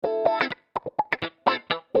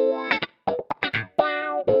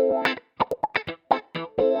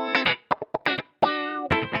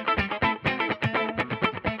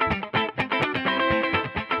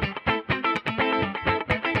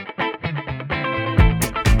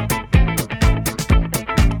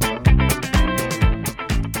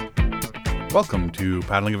Welcome to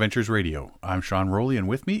Paddling Adventures Radio. I'm Sean Rowley, and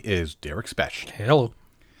with me is Derek Specht. Hello.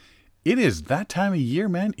 It is that time of year,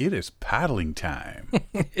 man. It is paddling time.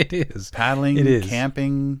 It is. Paddling, It is.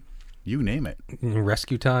 camping, you name it.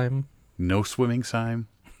 Rescue time. No swimming time.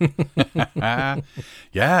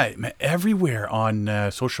 Yeah, man, everywhere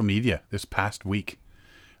on social media this past week.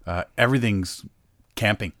 Everything's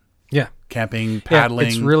camping. Yeah. Camping, paddling.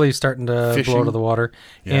 Yeah, it's really starting to fishing. blow to the water.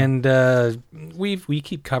 Yeah. And we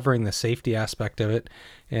keep covering the safety aspect of it.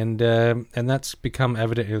 And that's become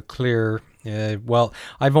evident, clear. Well,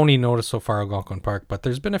 I've only noticed so far Algonquin Park, but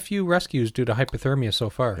there's been a few rescues due to hypothermia so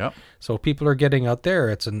far. Yep. So people are getting out there.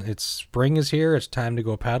 It's spring is here. It's time to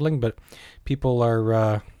go paddling, but people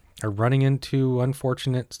are running into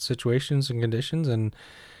unfortunate situations and conditions and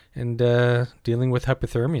dealing with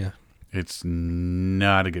hypothermia. It's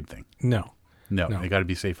not a good thing. No. No. They got to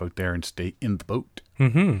be safe out there and stay in the boat.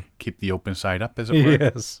 Mm-hmm. Keep the open side up, as it were.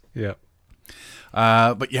 Yes. Yeah.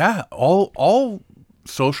 But yeah, all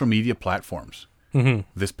social media platforms Mm-hmm.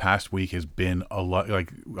 this past week has been a lot.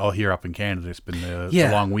 Like all here up in Canada, it's been a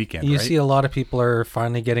long weekend. You right? see a lot of people are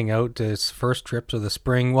finally getting out. It's first trips of the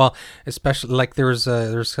spring. Well, especially like there's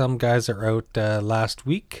some guys that were out last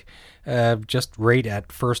week, just right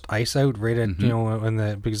at first ice out, right at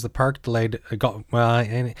because the park delayed.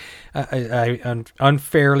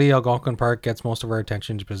 Unfairly, Algonquin Park gets most of our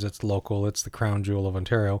attention because it's local. It's the crown jewel of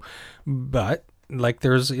Ontario, but. Like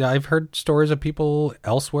I've heard stories of people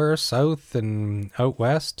elsewhere, south and out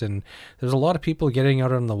west, and there's a lot of people getting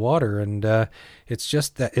out on the water, and it's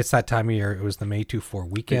just that it's that time of year. It was the May 2-4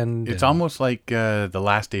 weekend. It's almost like the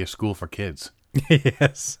last day of school for kids.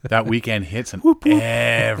 Yes, That weekend hits and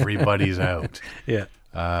everybody's out. yeah,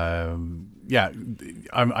 Yeah.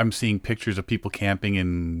 I'm seeing pictures of people camping,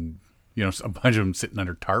 and a bunch of them sitting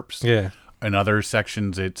under tarps. yeah, In other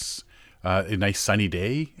sections, it's a nice sunny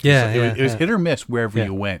day. Yeah, it was yeah. hit or miss wherever Yeah.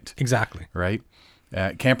 you went. exactly. Right.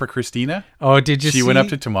 Camper Christina. Oh, did you? She see? went up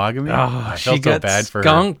to Temagami. Oh, I she felt got so bad for her.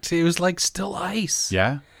 skunked. It was like still ice.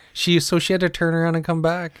 Yeah. She had to turn around and come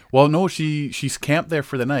back. Well, no, she's camped there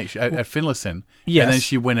for the night at Finlayson. Yes. And then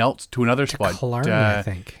she went out to another spot. Killarney, I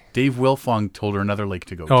think. Dave Wilfong told her another lake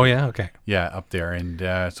to go Oh to. yeah, okay. Yeah, up there.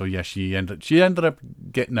 And so yeah, she ended up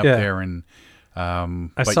getting up Yeah. there, and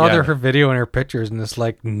I saw her video and her pictures, and it's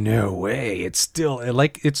like, no way. It's still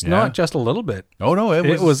it's not just a little bit. Oh no,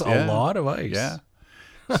 It was yeah. a lot of ice. Yeah.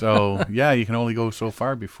 So yeah, you can only go so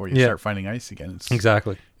far before you start finding ice again.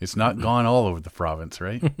 Exactly. It's not gone all over the province,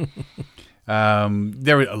 right?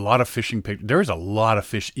 There were a lot of fishing pictures. There was a lot of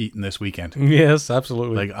fish eaten this weekend. Yes,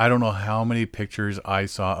 absolutely. Like, I don't know how many pictures I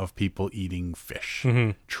saw of people eating fish,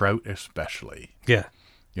 trout especially. yeah.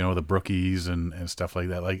 The brookies and stuff like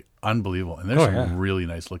that. Like, unbelievable. And there's Oh, some yeah. really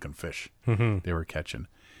nice looking fish they were catching.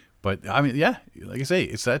 But I mean, yeah, like I say,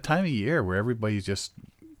 it's that time of year where everybody's just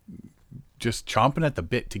chomping at the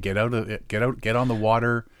bit to get on the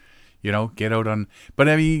water. Get out on. But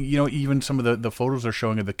I mean, even some of the photos are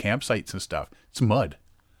showing of the campsites and stuff. It's mud.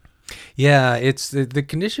 Yeah, it's the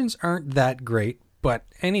conditions aren't that great, but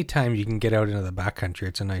anytime you can get out into the backcountry,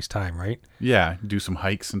 it's a nice time, right? Yeah, do some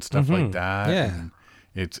hikes and stuff like that. Yeah. And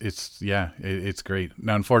it's great.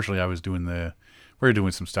 Now, unfortunately, we were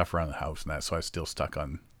doing some stuff around the house and that, so I was still stuck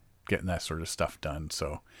on getting that sort of stuff done.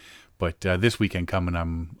 So, but this weekend coming,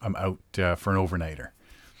 I'm out for an overnighter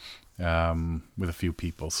with a few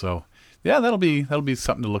people. So, yeah, that'll be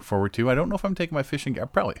something to look forward to. I don't know if I'm taking my fishing gear.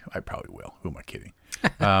 I probably will. Who am I kidding?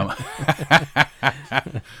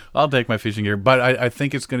 I'll take my fishing gear, but I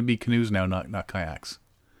think it's going to be canoes now, not kayaks.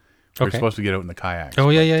 We're Okay. supposed to get out in the kayaks. Oh,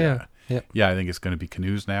 yeah, but, yeah. Yep. Yeah, I think it's going to be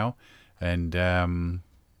canoes now, and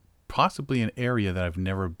possibly an area that I've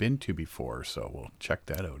never been to before. So we'll check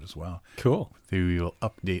that out as well. Cool. We will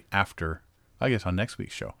update after, I guess, on next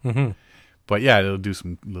week's show. Mm-hmm. But yeah, it'll do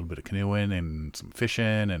a little bit of canoeing and some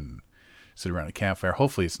fishing and sit around a campfire.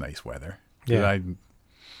 Hopefully, it's nice weather. 'Cause Yeah.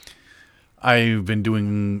 I've been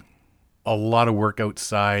doing a lot of work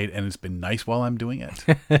outside, and it's been nice while I'm doing it.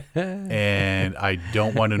 And I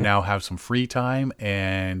don't want to now have some free time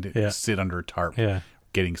and sit under a tarp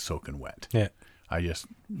getting soaking wet. Yeah.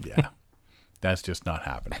 That's just not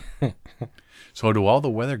happening. So to all the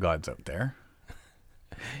weather gods out there,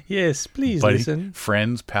 Yes, please buddy, listen.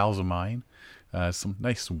 friends, pals of mine, some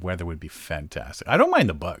nice weather would be fantastic. I don't mind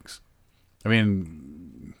the bugs. I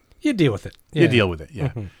mean, You deal with it. you deal with it, yeah.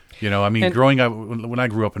 Mm-hmm. I mean, And- growing up, when I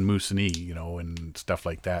grew up in Moosonee, and stuff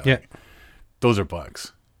like that, Yeah. those are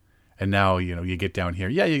bugs. And now, you get down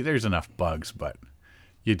here, there's enough bugs, but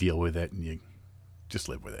you deal with it and you just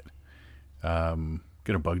live with it.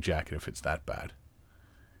 Get a bug jacket if it's that bad.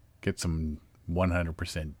 Get some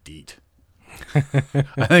 100% DEET.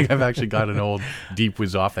 I think I've actually got an old Deep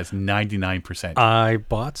Whiz off that's 99%. I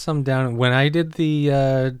bought some down when I did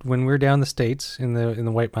the when we were down the States in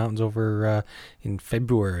the White Mountains over in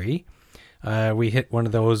February. We hit one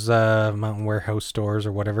of those mountain warehouse stores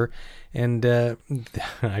or whatever, and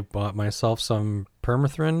I bought myself some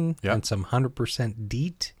permethrin and some 100%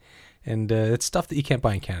 DEET, and it's stuff that you can't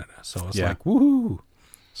buy in Canada. So it's like, woohoo!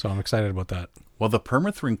 So I'm excited about that. Well, the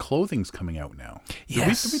permethrin clothing's coming out now.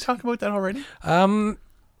 Yes. Did we talk about that already?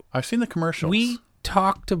 I've seen the commercials. We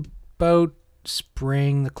talked about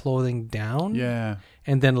spraying the clothing down. Yeah.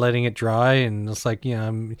 And then letting it dry, and it's like,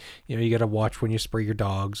 you got to watch when you spray your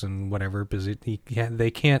dogs and whatever, because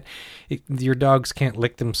your dogs can't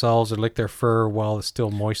lick themselves or lick their fur while it's still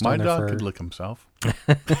moist on their fur. My dog could lick himself.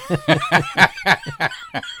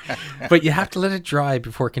 But you have to let it dry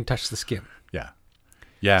before it can touch the skin. Yeah.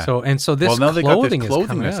 Yeah. So this now they got clothing this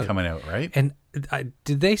clothing is that's coming out, right? And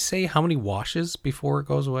did they say how many washes before it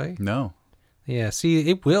goes away? No. Yeah. See,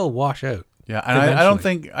 it will wash out. Yeah, and I don't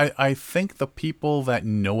think I think the people that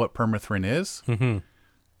know what permethrin is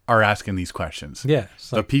are asking these questions. Yeah,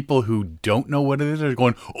 the people who don't know what it is are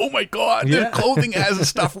going, "Oh my God, the clothing has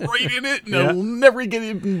stuff right in it, and it'll never get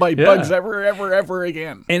eaten by bugs ever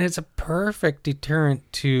again." And it's a perfect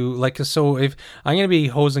deterrent to so if I'm going to be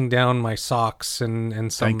hosing down my socks and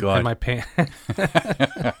my pants,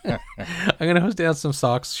 I'm going to hose down some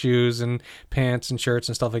socks, shoes, and pants and shirts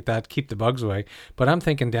and stuff like that to keep the bugs away. But I'm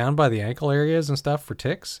thinking down by the ankle areas and stuff for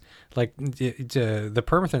ticks. Like the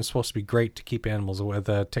permethrin is supposed to be great to keep animals away,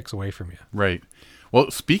 the ticks away from you. Right. Well,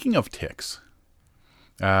 speaking of ticks,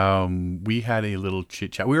 we had a little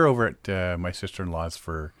chit chat. We were over at my sister-in-law's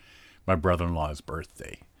for my brother-in-law's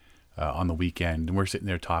birthday on the weekend, and we're sitting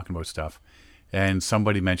there talking about stuff. And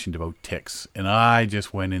somebody mentioned about ticks, and I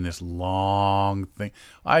just went in this long thing.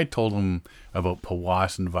 I told them about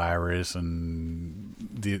Powassan virus and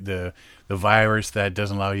the virus that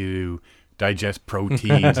doesn't allow you to digest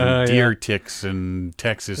proteins and deer ticks in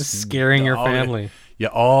Texas. It's scaring your family.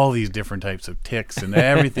 All these different types of ticks and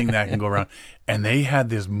everything that can go around. And they had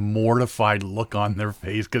this mortified look on their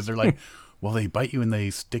face because they're like, well, they bite you and they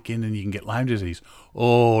stick in and you can get Lyme disease.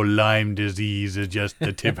 Oh, Lyme disease is just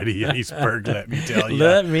the tip of the iceberg, let me tell you.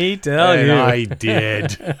 Let me tell you. I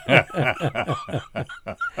did.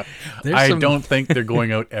 I don't think they're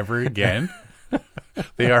going out ever again.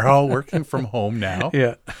 They are all working from home now.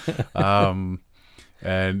 Yeah.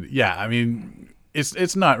 And yeah, I mean,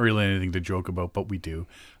 it's not really anything to joke about, but we do.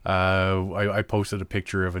 I posted a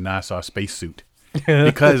picture of a NASA spacesuit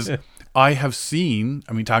because I have seen,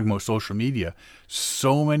 talking about social media,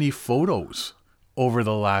 so many photos over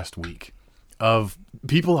the last week of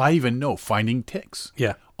people I even know finding ticks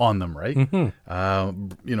on them, right? Mm-hmm.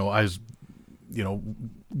 I was,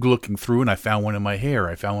 looking through and I found one in my hair.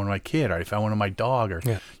 I found one in my kid. I found one in my dog. Or,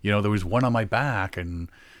 there was one on my back and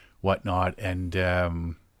whatnot. And,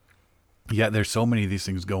 there's so many of these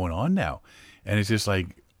things going on now. And it's just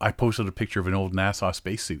like, I posted a picture of an old NASA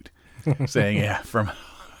spacesuit saying, from...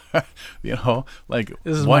 this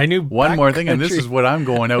is my new one more thing, and this is what I'm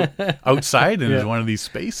going outside in is one of these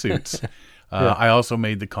spacesuits. I also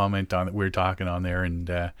made the comment on that we were talking on there, and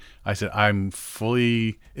I said I'm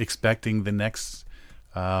fully expecting the next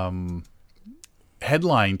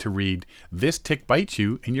headline to read, "This tick bites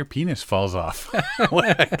you and your penis falls off."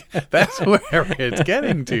 That's where it's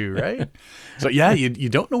getting to, right? So you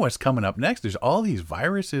don't know what's coming up next. There's all these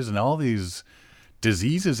viruses and all these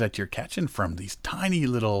diseases that you're catching from these tiny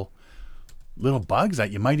little bugs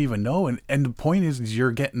that you might even know. And the point is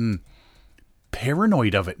you're getting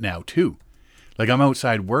paranoid of it now too. Like I'm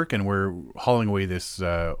outside work and we're hauling away this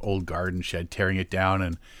old garden shed, tearing it down.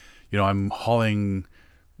 And, I'm hauling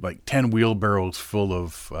like 10 wheelbarrows full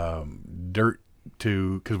of dirt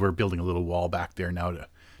because we're building a little wall back there now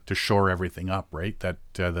to shore everything up, right? That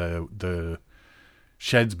the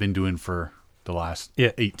shed's been doing for the last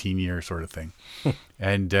 18 years sort of thing.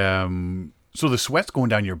 And so the sweat's going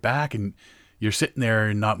down your back and you're sitting there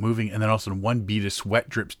and not moving, and then all of a sudden one bead of sweat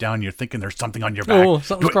drips down and you're thinking there's something on your back. Oh,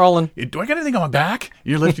 something's crawling. Do I got anything on my back?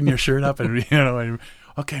 You're lifting your shirt up and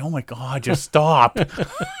okay, oh my God, just stop.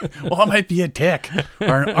 Well, it might be a tick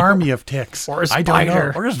or an army of ticks. Or a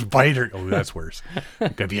spider. Or a spider. Oh, that's worse.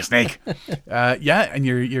 It could be a snake. And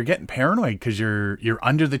you're getting paranoid because you're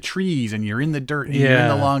under the trees and you're in the dirt and you're in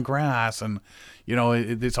the long grass and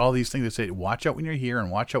it's all these things that say watch out when you're here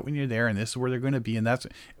and watch out when you're there and this is where they're going to be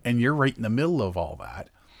and you're right in the middle of all that.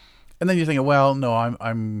 And then you're thinking, well, no,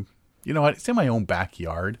 I'm it's in my own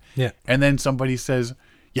backyard. Yeah. And then somebody says,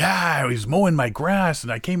 I was mowing my grass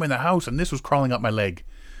and I came in the house and this was crawling up my leg.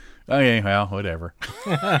 Okay, well, whatever.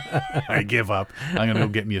 I give up. I'm gonna go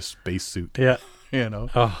get me a spacesuit. Yeah. You know.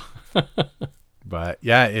 Oh, But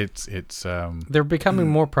yeah, it's they're becoming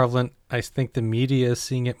more prevalent. I think the media is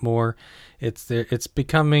seeing it more. It's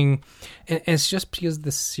becoming, and it's just because of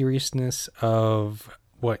the seriousness of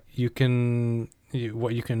what you can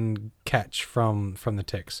catch from the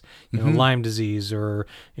ticks. You know, Lyme disease, or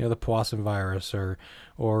the Powassan virus, or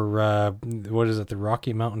what is it? The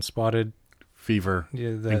Rocky Mountain spotted fever,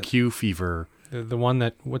 and Q fever. The one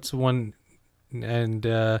that what's the one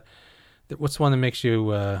and. What's the one that makes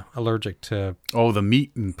you allergic to? Oh, the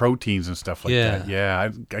meat and proteins and stuff like that. Yeah, I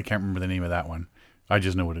can't remember the name of that one. I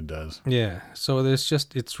just know what it does. Yeah, so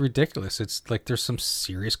it's ridiculous. It's like there's some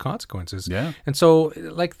serious consequences. Yeah. And so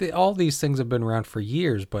like all these things have been around for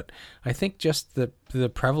years, but I think just the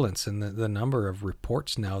prevalence and the number of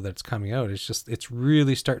reports now that's coming out, it's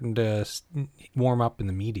really starting to warm up in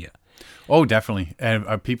the media. Oh, definitely.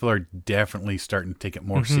 And people are definitely starting to take it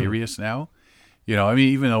more serious now. You know, I mean,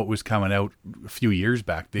 even though it was coming out a few years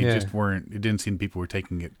back, they just weren't. It didn't seem people were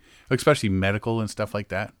taking it, especially medical and stuff like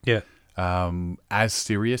that. Yeah. As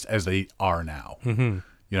serious as they are now. Mm-hmm.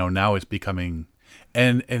 You know, now it's becoming,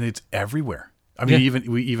 and it's everywhere. I mean,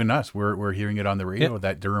 even us, we're hearing it on the radio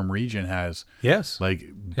that Durham region has like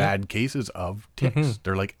bad cases of ticks.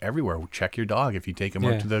 They're like everywhere. Check your dog if you take him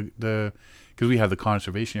out to the because we have the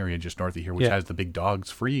conservation area just north of here, which has the big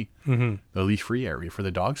dogs free, the leash free area for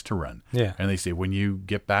the dogs to run. Yeah, and they say when you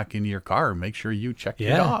get back into your car, make sure you check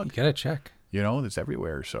your dog. You gotta check. You know, it's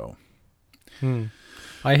everywhere. So.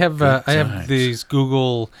 I have these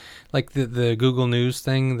Google, like the Google News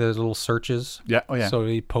thing, the little searches. Yeah. Oh yeah. So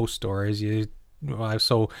you post stories.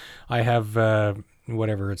 So I have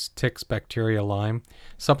whatever it's ticks, bacteria, Lyme,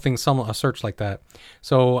 a search like that.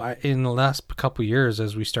 So in the last couple of years,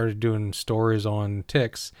 as we started doing stories on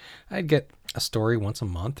ticks, I'd get a story once a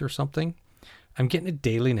month or something. I'm getting it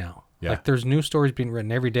daily now. Yeah. Like there's new stories being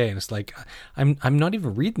written every day, and it's like I'm not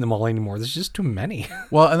even reading them all anymore. There's just too many.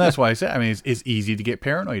 Well, and that's why I said, I mean, it's easy to get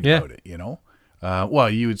paranoid about it, you know. Well,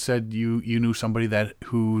 you had said you knew somebody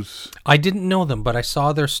who's. I didn't know them, but I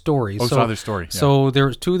saw their story. Oh, saw their story. Yeah. So there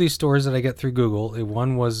was two of these stories that I get through Google.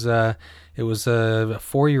 One was it was a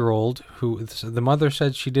 4-year-old who the mother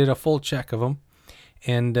said she did a full check of him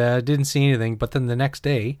and didn't see anything, but then the next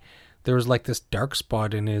day. There was like this dark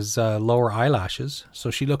spot in his lower eyelashes. So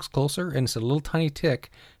she looks closer, and it's a little tiny tick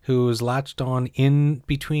who is latched on in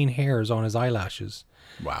between hairs on his eyelashes.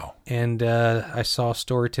 Wow. And I saw a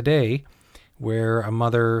story today where a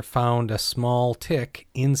mother found a small tick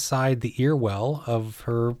inside the ear well of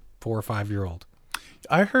her 4 or 5-year-old.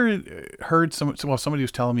 I heard somebody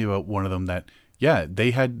was telling me about one of them that,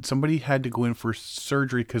 somebody had to go in for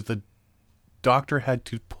surgery because the doctor had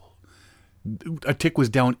to a tick was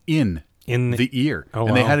down in the ear,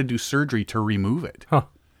 and they had to do surgery to remove it. Huh.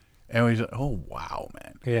 And we said, "Oh wow,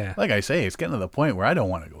 man!" Yeah, like I say, it's getting to the point where I don't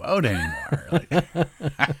want to go out anymore. Like,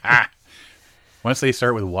 once they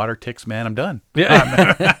start with water ticks, man, I'm done.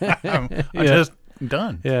 Yeah, I'm just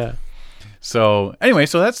done. Yeah. So anyway,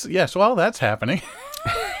 so all that's happening.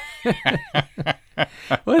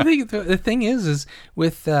 Well, I think the thing is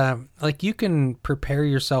with like you can prepare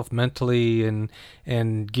yourself mentally and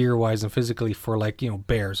gear wise and physically for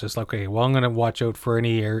bears. It's like, okay, well, I'm going to watch out for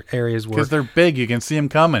any areas where because they're big, you can see them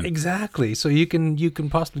coming. Exactly. So you can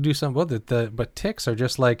possibly do something with it. But ticks are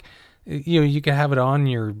just like you can have it on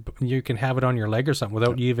your leg or something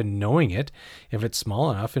without you even knowing it if it's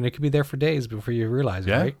small enough, and it could be there for days before you realize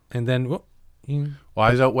it, right? And then Well,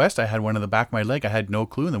 I was out west. I had one in the back of my leg. I had no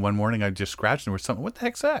clue. And then one morning I just scratched and there was something. What the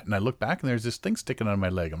heck's that? And I looked back and there's this thing sticking on my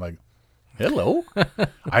leg. I'm like, hello?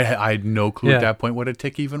 I had no clue at that point what a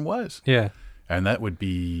tick even was. Yeah. And that would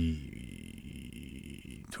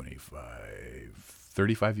be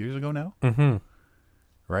 35 years ago now. Mm-hmm.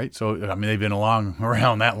 Right? So, I mean, they've been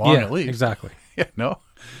around that long at least. Exactly. Yeah, no.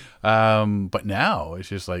 But now it's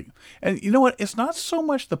just like, and you know what? It's not so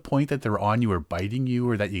much the point that they're on you or biting you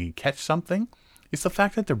or that you can catch something. It's the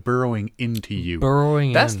fact that they're burrowing into you.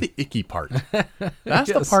 That's the icky part.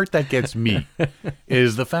 That's the part that gets me.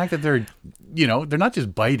 Is the fact that they're not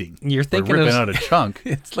just biting. You're thinking ripping out a chunk.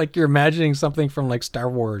 It's like you're imagining something from like Star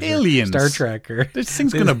Wars, Aliens, or Star Trek, or this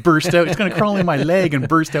thing's gonna burst out. It's gonna crawl in my leg and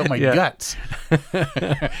burst out my guts.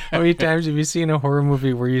 How many times have you seen a horror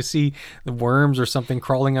movie where you see the worms or something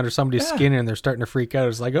crawling under somebody's skin and they're starting to freak out?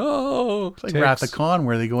 It's like, it's like Wrath of Khan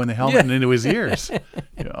where they go in the helmet and into his ears.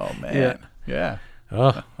 Oh man. Yeah.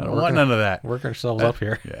 Oh, I don't want none of that. Work ourselves up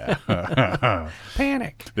here. Yeah.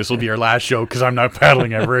 Panic. This will be our last show because I'm not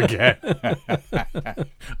paddling ever again.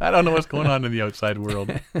 I don't know what's going on in the outside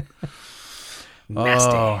world.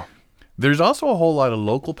 Nasty. There's also a whole lot of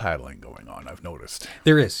local paddling going on, I've noticed.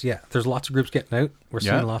 There is, yeah. There's lots of groups getting out. We're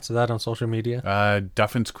Yeah. seeing lots of that on social media.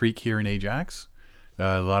 Duffins Creek here in Ajax.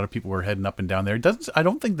 A lot of people were heading up and down there. I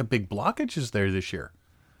don't think the big blockage is there this year.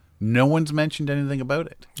 No one's mentioned anything about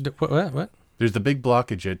it. What? There's the big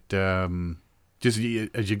blockage at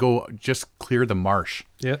as you go, just clear the marsh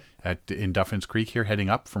Yeah. in Duffins Creek here, heading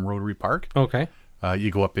up from Rotary Park. Okay.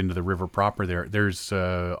 You go up into the river proper there. There's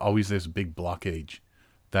always this big blockage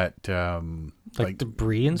that Like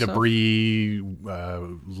debris and stuff? debris,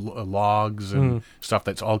 logs and stuff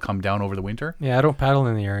that's all come down over the winter. Yeah, I don't paddle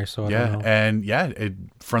in the area, so I don't know. And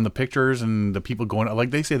from the pictures and the people going,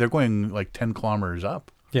 like they say, they're going like 10 kilometers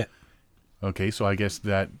up. Yeah. Okay, so I guess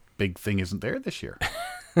that big thing isn't there this year.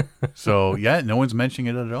 So yeah, no one's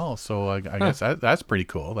mentioning it at all. So I guess that's pretty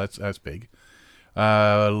cool. That's big.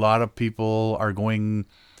 A lot of people are going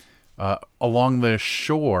along the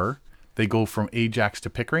shore. They go from Ajax to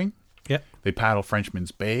Pickering. Yeah. They paddle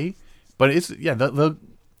Frenchman's Bay, but it's the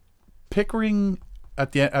Pickering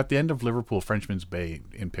at the end of Liverpool, Frenchman's Bay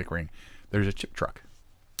in Pickering. There's a chip truck,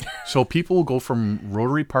 so people will go from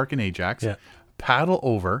Rotary Park in Ajax, Yeah. paddle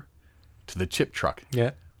over to the chip truck,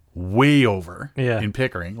 Yeah. way over Yeah. in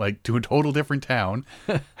Pickering, like to a total different town,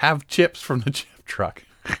 have chips from the chip truck,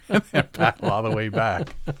 and then paddle all the way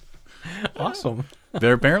back. Awesome.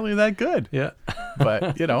 They're apparently that good. Yeah.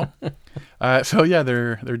 But so yeah,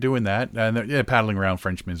 they're doing that, and they're paddling around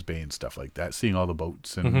Frenchman's Bay and stuff like that, seeing all the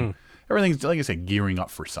boats and everything's, like I said, gearing up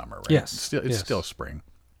for summer. Right? Yes, It's yes. still spring.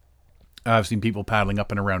 I've seen people paddling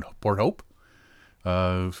up and around Port Hope.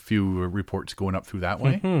 A few reports going up through that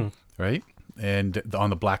way, right? And on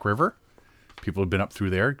the Black River, people have been up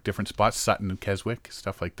through there, different spots, Sutton and Keswick,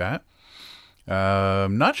 stuff like that.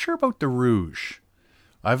 Not sure about the Rouge.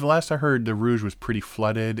 Last I heard, the Rouge was pretty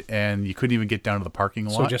flooded, and you couldn't even get down to the parking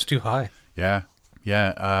lot. So just too high. Yeah.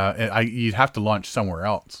 You'd have to launch somewhere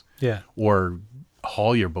else, Yeah. or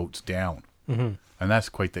haul your boats down, and that's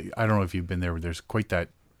quite the. I don't know if you've been there. There's quite that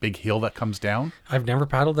big hill that comes down. I've never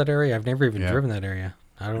paddled that area. I've never even Yeah. driven that area.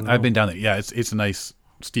 I don't know. I've been down there. Yeah, it's a nice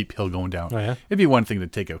steep hill going down. Oh, yeah? It'd be one thing to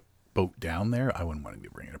take a boat down there. I wouldn't want to be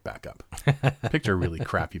bringing it back up. Picture a really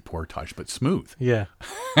crappy portage, but smooth. Yeah.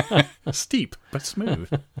 Steep, but smooth.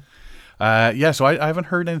 So I haven't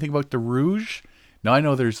heard anything about the Rouge. Now I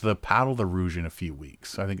know there's the Paddle the Rouge in a few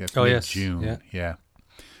weeks. I think that's mid-June. Yeah.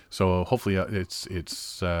 So hopefully it's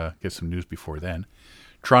get some news before then.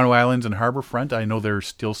 Toronto Islands and Harbourfront, I know there's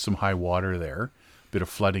still some high water there, bit of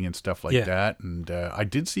flooding and stuff like that. And I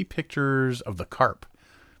did see pictures of the carp.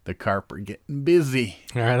 The carp are getting busy.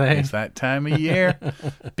 Are they? It's that time of year.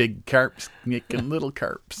 Big carps making little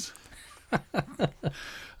carps.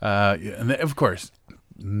 And then, of course,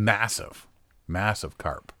 massive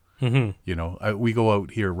carp. Mm-hmm. We go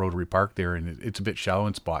out here, Rotary Park there, and it's a bit shallow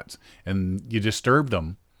in spots. And you disturb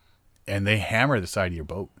them, and they hammer the side of your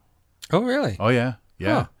boat. Oh, really? Oh, yeah.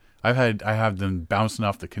 Yeah. Huh. I have them bouncing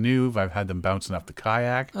off the canoe. I've had them bouncing off the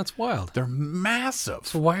kayak. That's wild. They're massive.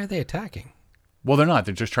 So why are they attacking? Well, they're not.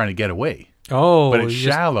 They're just trying to get away. Oh, But it's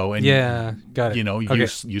shallow, and got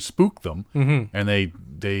it. you spook them, and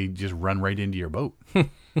they just run right into your boat, and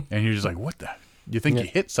you're just like, what the? You think you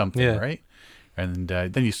hit something, right? And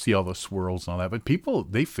then you see all the swirls and all that. But people,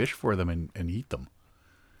 they fish for them and eat them.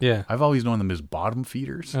 Yeah. I've always known them as bottom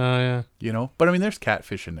feeders, Yeah. But I mean, there's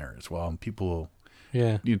catfish in there as well, and people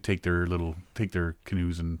Yeah. take their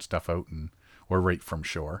canoes and stuff out or right from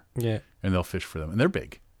shore, Yeah. and they'll fish for them, and they're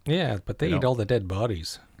big. Yeah, but they eat all the dead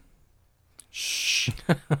bodies. Shh.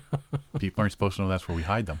 People aren't supposed to know that's where we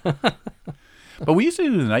hide them. But we used to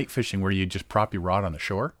do the night fishing where you just prop your rod on the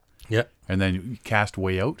shore. Yeah. And then you cast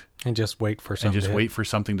way out And just wait for and something. just wait for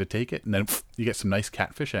something to take it. And then you get some nice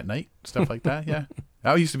catfish at night, stuff like that. Yeah.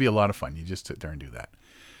 That used to be a lot of fun. You just sit there and do that.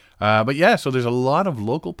 But yeah, so there's a lot of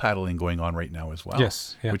local paddling going on right now as well.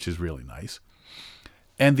 Yes, yeah. Which is really nice.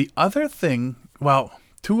 And the other thing, well,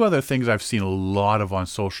 two other things I've seen a lot of on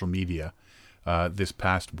social media this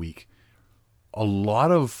past week. A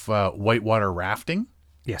lot of whitewater rafting.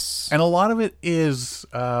 Yes. And a lot of it is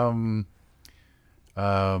goof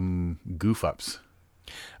ups.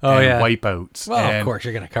 Oh, and yeah. wipeouts. Well, and, of course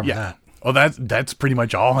you're going to cover that. Oh, that's pretty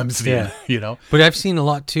much all I'm seeing. Yeah. But I've seen a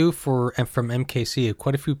lot too from MKC.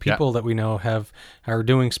 Quite a few people that we know are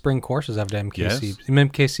doing spring courses after MKC. Yes.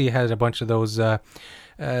 MKC had a bunch of those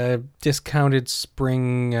discounted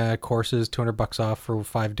spring courses, $200 off for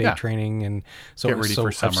 5-day training, and so Get ready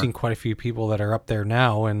for summer. I've seen quite a few people that are up there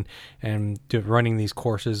now and running these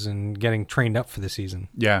courses and getting trained up for the season.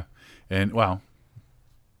 Yeah, and well,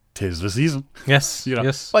 'tis the season. Yes,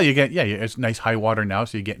 yes. Well, it's nice high water now,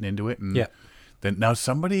 so you're getting into it. And Yeah. Then now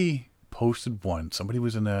somebody posted one. Somebody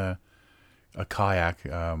was in a a kayak,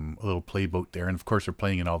 a little playboat there, and of course they're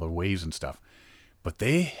playing in all the waves and stuff. But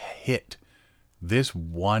they hit this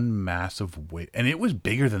one massive wave, and it was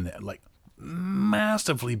bigger than that, like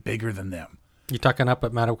massively bigger than them. You talking up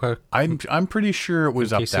at Mattawa? I'm pretty sure it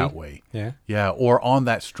was up KC? that way. Yeah. Yeah, or on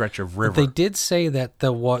that stretch of river. They did say that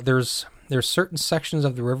there's certain sections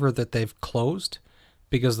of the river that they've closed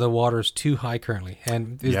because the water's too high currently,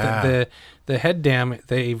 and the head dam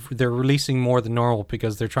they're releasing more than normal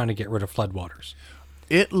because they're trying to get rid of floodwaters.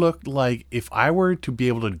 It looked like if I were to be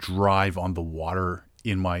able to drive on the water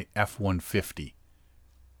in my F-150,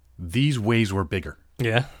 these waves were bigger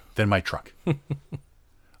Yeah. than my truck.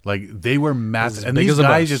 Like they were massive, As and big these as a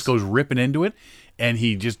guys bus. just goes ripping into it, and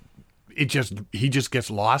he just gets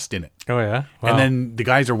lost in it. Oh yeah. Wow. And then the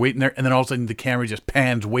guys are waiting there, and then all of a sudden the camera just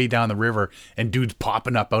pans way down the river, and dude's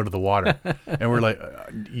popping up out of the water, and we're like,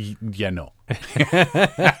 "Yeah, no,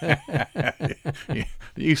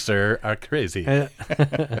 you sir are crazy."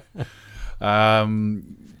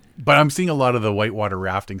 But I'm seeing a lot of the whitewater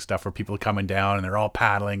rafting stuff where people are coming down and they're all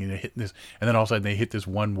paddling and they're hitting this, and then all of a sudden they hit this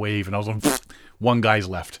one wave, and all of a sudden one guy's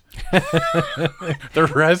left.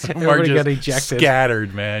 The rest of them are Everybody got just ejected.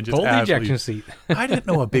 scattered, man. Just Hold the absolutely- ejection seat. I didn't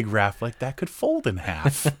know a big raft like that could fold in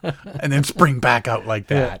half and then spring back out like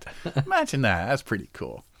that. Imagine that. That's pretty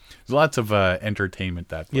cool. There's lots of entertainment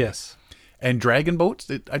that way. Yes. And dragon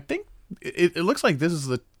boats, I think it looks like this is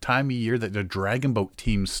the time of year that the dragon boat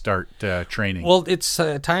teams start training. Well, it's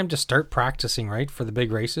time to start practicing, right, for the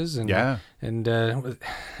big races. And Yeah. And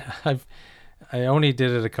I only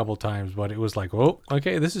did it a couple times, but it was like, oh,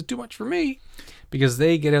 okay, this is too much for me, because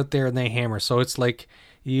they get out there and they hammer. So it's like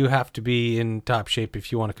you have to be in top shape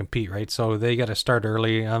if you want to compete, right? So they got to start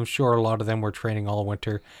early. I'm sure a lot of them were training all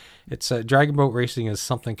winter. It's dragon boat racing is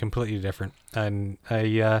something completely different, and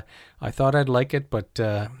I thought I'd like it, but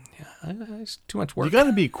it's too much work. You got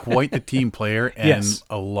to be quite the team player and Yes.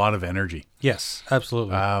 a lot of energy. Yes,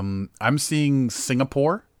 absolutely. I'm seeing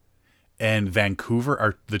Singapore and Vancouver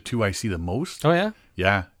are the two I see the most. Oh yeah.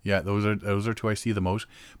 Yeah, those are two I see the most.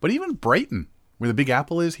 But even Brighton, where the Big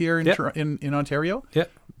Apple is here in Yep. in Ontario,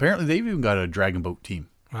 Yep. apparently they've even got a dragon boat team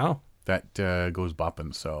Wow. that goes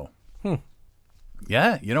bopping. So,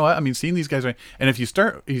 yeah, you know what? I mean, seeing these guys, and if you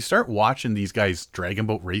start watching these guys dragon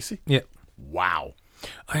boat racing, Yeah. wow.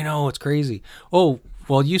 I know, it's crazy. Oh,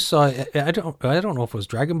 well, you saw. I don't know if it was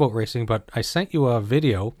dragon boat racing, but I sent you a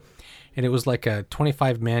video, and it was like a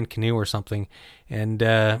 25-man canoe or something, and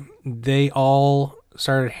they all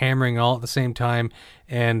started hammering all at the same time.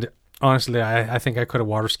 And honestly, I think I could have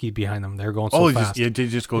water skied behind them. They're going so fast. It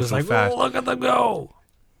just It goes was so like, fast. oh, look at them go!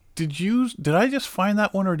 Did I just find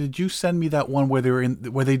that one, or did you send me that one where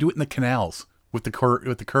they do it in the canals with the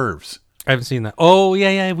curves? I haven't seen that. Oh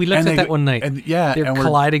yeah, we looked And at they that go- one night. and yeah, they're and we're-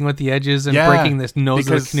 colliding with the edges and Yeah, breaking this nose of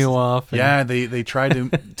because- the canoe off. And, Yeah, they try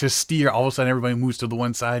to steer. All of a sudden, everybody moves to the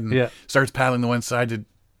one side and Yeah. starts paddling the one side to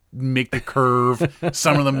make the curve.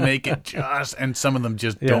 Some of them make it and some of them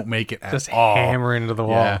just don't make it at just all. hammer into the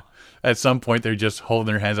wall. Yeah. At some point, they're just holding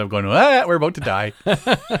their hands up, going, "Ah, we're about to die."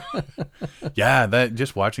 Yeah, that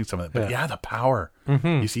just watching some of it, but yeah, the power.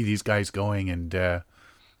 You see these guys going, and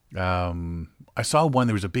I saw one.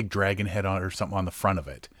 There was a big dragon head on or something on the front of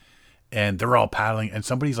it, and they're all paddling, and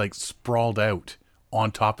somebody's like sprawled out on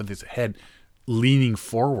top of this head, leaning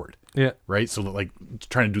forward. Yeah. Right, so like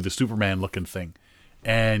trying to do the Superman looking thing,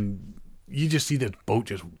 and you just see the boat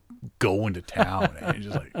just go into town, and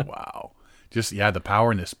you're just like, wow. Just the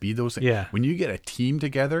power and the speed, those things. Yeah. When you get a team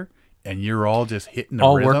together and you're all just hitting the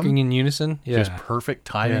All rhythm, working in unison. Yeah. just perfect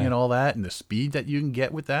timing Yeah. and all that, and the speed that you can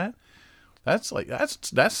get with that, that's something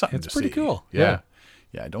It's to pretty see. cool. Yeah.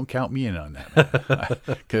 Don't count me in on that,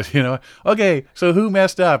 because okay, so who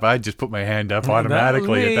messed up? I just put my hand up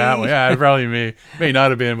automatically at that me. one. Yeah, it's probably me. May not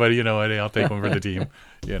have been, but I'll take one for the team.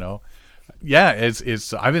 Yeah,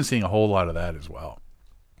 it's I've been seeing a whole lot of that as well.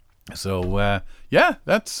 So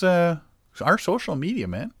that's our social media,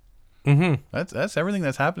 man. Mm-hmm. That's everything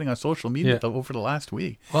that's happening on social media over the last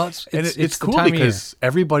week. Well, it's the cool time of because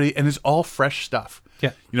everybody, and it's all fresh stuff.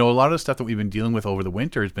 Yeah. A lot of the stuff that we've been dealing with over the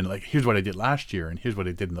winter has been like, here's what I did last year, and here's what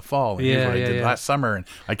I did in the fall, and here's what I did last summer, and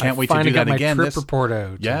I can't wait to do finally that got my again. trip report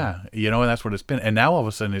out. Yeah, and that's what it's been. And now all of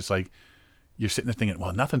a sudden it's like you're sitting there thinking,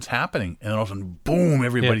 well, nothing's happening, and then all of a sudden, boom,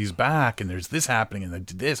 everybody's back, and there's this happening, and they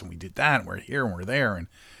did this, and we did that, and we're here, and we're there, and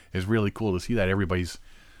it's really cool to see that everybody's.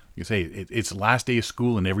 You say it's the last day of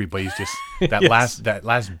school, and everybody's just that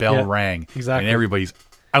last bell rang, exactly. and everybody's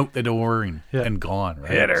out the door and gone.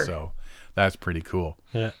 Right, so that's pretty cool.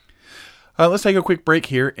 Yeah. Let's take a quick break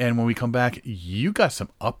here, and when we come back, you got some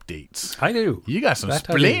updates. I do. You got some That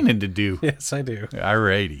I do. explaining to do. Yes, I do.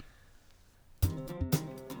 Alrighty.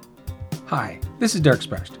 Hi, this is Derek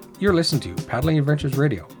Sprest. You're listening to Paddling Adventures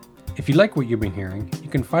Radio. If you like what you've been hearing, you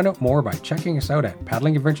can find out more by checking us out at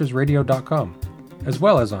paddlingadventuresradio.com, as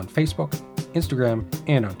well as on Facebook, Instagram,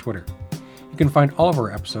 and on Twitter. You can find all of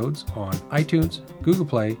our episodes on iTunes, Google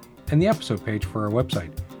Play, and the episode page for our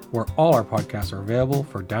website, where all our podcasts are available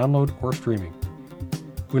for download or streaming.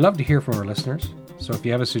 We love to hear from our listeners, so if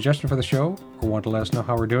you have a suggestion for the show or want to let us know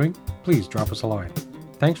how we're doing, please drop us a line.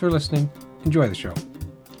 Thanks for listening. Enjoy the show.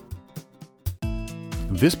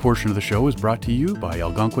 This portion of the show is brought to you by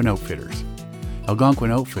Algonquin Outfitters.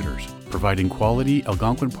 Algonquin Outfitters, providing quality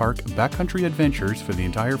Algonquin Park backcountry adventures for the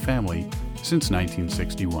entire family since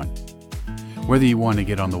 1961. Whether you want to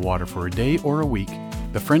get on the water for a day or a week,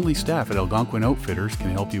 the friendly staff at Algonquin Outfitters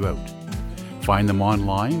can help you out. Find them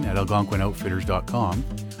online at algonquinoutfitters.com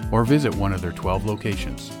or visit one of their 12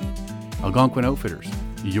 locations. Algonquin Outfitters,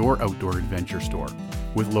 your outdoor adventure store,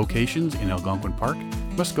 with locations in Algonquin Park,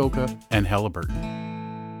 Muskoka, and Halliburton.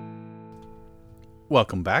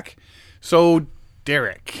 Welcome back. So,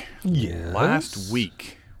 Derek, Yes. last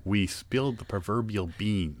week we spilled the proverbial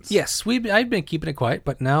beans. Yes, I've been keeping it quiet,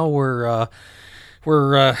 but now we're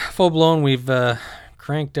full blown. We've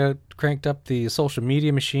cranked up the social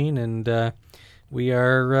media machine, and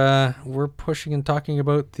we're pushing and talking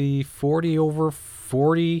about the 40 over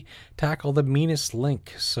 40 tackle the meanest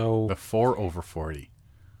link. So The 4 over 40.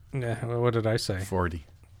 what did I say? 40.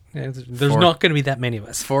 Yeah, there's not going to be that many of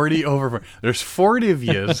us. 40 over 40. There's 40 of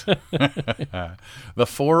yous. The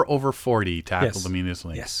 4 over 40 tackle Yes. the meanest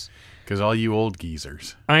link. Yes, Because all you old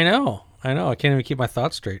geezers. I know. I can't even keep my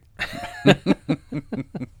thoughts straight.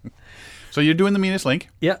 So you're doing the meanest link.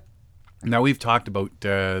 Yeah. Now we've talked about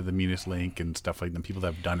the meanest link and stuff like that, people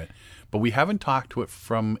that have done it. But we haven't talked to it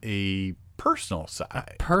from a personal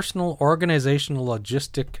side. Personal, organizational,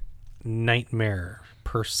 logistic nightmare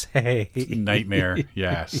per se. Nightmare.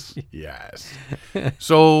 Yes. Yes.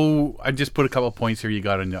 So I just put a couple of points here.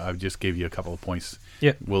 I just gave you a couple of points.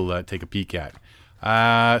 Yeah. We'll take a peek at.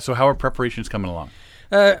 So how are preparations coming along?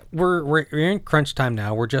 We're in crunch time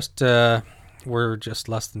now. We're just less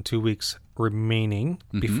than 2 weeks remaining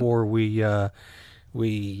before we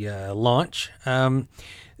launch.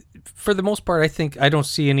 For the most part, I don't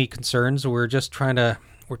see any concerns. We're just trying to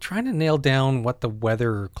nail down what the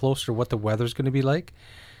weather's going to be like.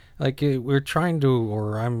 We're trying to,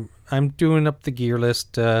 or I'm doing up the gear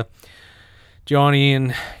list. Johnny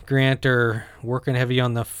and Grant are working heavy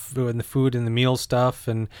on the food and the meal stuff,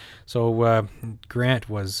 and so Grant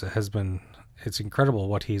has been. It's incredible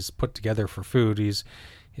what he's put together for food.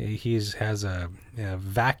 He has a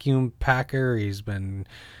vacuum packer. He's been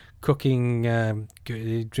cooking,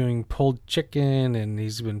 doing pulled chicken, and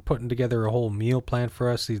he's been putting together a whole meal plan for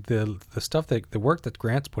us. The work that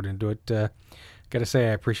Grant's put into it. Gotta say,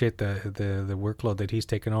 I appreciate the workload that he's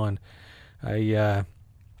taken on.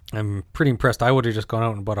 I'm pretty impressed. I would have just gone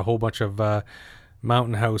out and bought a whole bunch of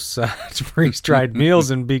Mountain House freeze-dried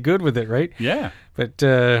meals and be good with it, right? Yeah. But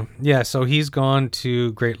so he's gone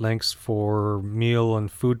to great lengths for meal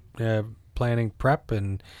and food planning prep,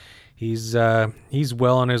 and he's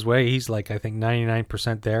well on his way. He's I think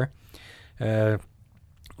 99% there.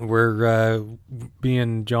 We're me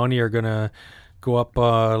and Johnny are gonna go up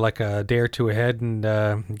a day or two ahead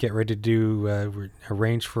and get ready to do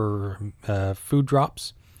arrange for food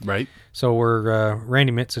drops. Right. So we're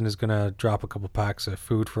Randy Mitson is going to drop a couple packs of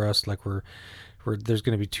food for us. There's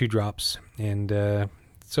going to be 2 drops, and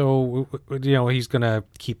so he's going to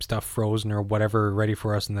keep stuff frozen or whatever ready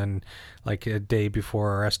for us, and then a day before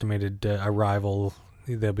our estimated arrival,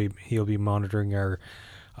 he'll be monitoring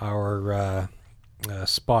our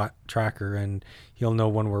spot tracker, and he'll know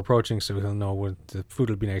when we're approaching, so he'll know when the food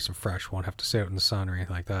will be nice and fresh. Won't have to sit out in the sun or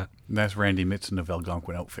anything like that. And that's Randy Mitson of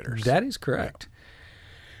Algonquin Outfitters. That is correct. Yeah.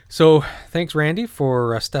 So thanks, Randy,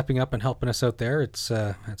 for stepping up and helping us out there. It's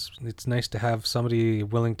nice to have somebody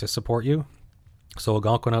willing to support you. So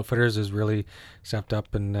Algonquin Outfitters is really stepped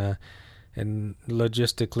up and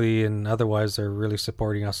logistically and otherwise they're really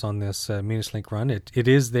supporting us on this Meanest Link run. It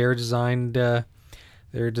is their designed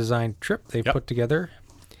trip they put together,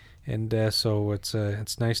 and so it's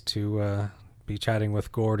nice to be chatting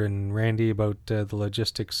with Gord and Randy about the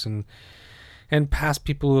logistics and past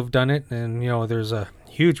people who have done it. And there's a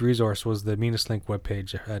huge resource was the Meanest Link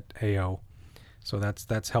webpage at AO, so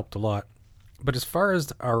that's helped a lot. But as far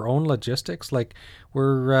as our own logistics, we've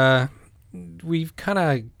kind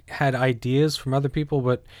of had ideas from other people,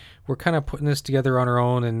 but we're kind of putting this together on our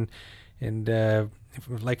own, and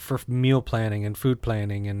like for meal planning and food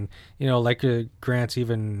planning, and like Grant's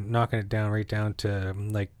even knocking it down right down to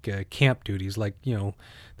like camp duties, like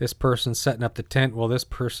this person's setting up the tent while this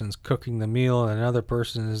person's cooking the meal and another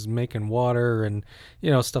person is making water, and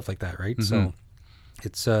stuff like that, right? So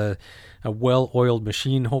it's a well-oiled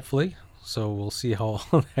machine, hopefully. So we'll see how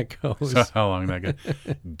long that goes. So how long that goes?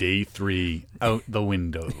 Day 3 out the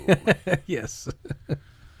window. Yes.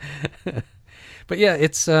 But yeah,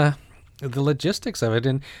 it's the logistics of it,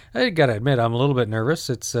 and I gotta admit, I'm a little bit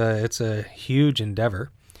nervous. It's a huge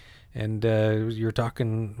endeavor, and you're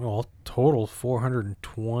talking total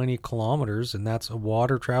 420 kilometers, and that's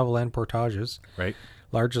water travel and portages. Right.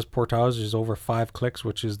 Largest portage is over 5 clicks,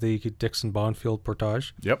 which is the Dixon Bonfield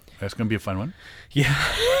portage. Yep, that's gonna be a fun one. Yeah.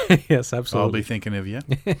 Yes, absolutely. I'll be thinking of you.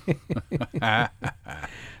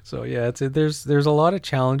 So yeah, there's a lot of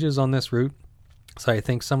challenges on this route. So I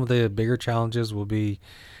think some of the bigger challenges will be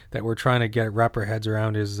that we're trying to wrap our heads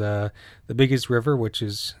around is the biggest river, which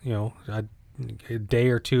is a day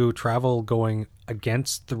or two travel going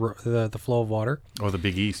against the flow of water. Oh, the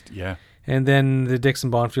Big East, yeah. And then the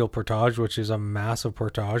Dixon Bonfield portage, which is a massive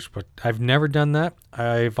portage, but I've never done that.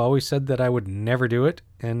 I've always said that I would never do it,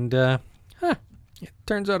 and it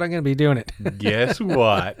turns out I'm going to be doing it. Guess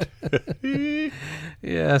what?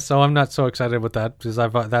 Yeah, so I'm not so excited about that because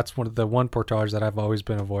that's one portage that I've always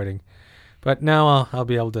been avoiding. But now I'll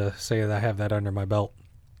be able to say that I have that under my belt.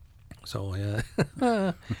 So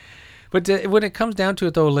yeah. But when it comes down to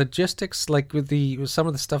it, though, logistics, like with some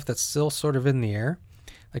of the stuff that's still sort of in the air,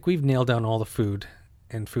 like we've nailed down all the food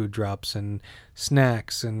and food drops and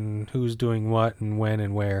snacks and who's doing what and when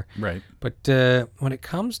and where. Right. But when it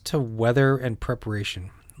comes to weather and preparation,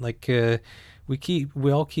 like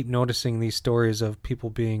we all keep noticing these stories of people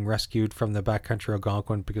being rescued from the backcountry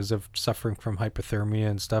Algonquin because of suffering from hypothermia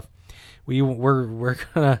and stuff. We're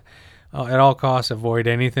gonna at all costs avoid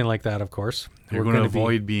anything like that. Of course, You're going to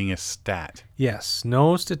avoid being a stat. Yes,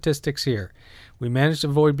 no statistics here. We managed to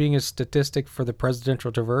avoid being a statistic for the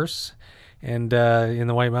Presidential Traverse and in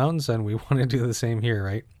the White Mountains, and we want to do the same here,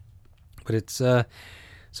 right? But it's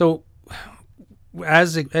so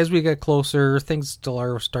as we get closer, things still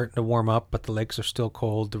are starting to warm up, but the lakes are still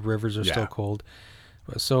cold, the rivers are still cold.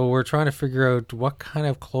 So we're trying to figure out what kind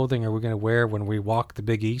of clothing are we going to wear when we walk the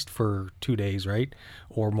Big East for 2 days, right?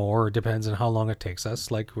 Or more. It depends on how long it takes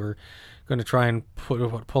us. Like we're going to try and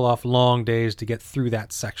pull off long days to get through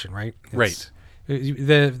that section, right? Right.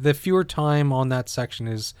 The fewer time on that section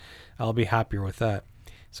is, I'll be happier with that.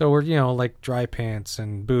 So we're, like dry pants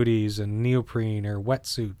and booties and neoprene or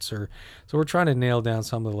wetsuits, so we're trying to nail down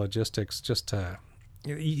some of the logistics just to,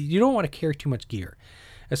 you don't want to carry too much gear,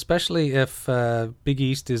 especially if Big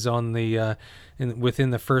East is on within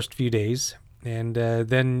the first few days. And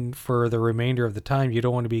then for the remainder of the time, you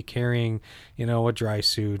don't want to be carrying, a dry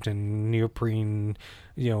suit and neoprene,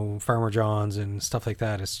 Farmer John's and stuff like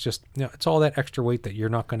that. It's just, it's all that extra weight that you're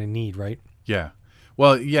not going to need, right? Yeah.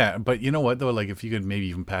 Well, yeah, but you know what, though? Like, if you could maybe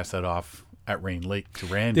even pass that off at Rain Lake to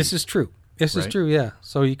Randy. This is true. This is true, yeah.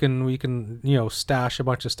 So we can stash a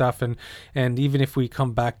bunch of stuff, and even if we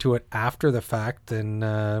come back to it after the fact, then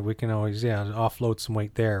we can always offload some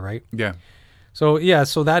weight there, right? Yeah. So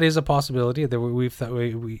that is a possibility that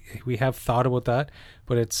we have thought about that,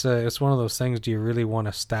 but it's one of those things. Do you really want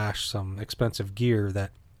to stash some expensive gear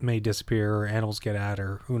that may disappear or animals get at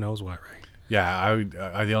or who knows what, right? Yeah,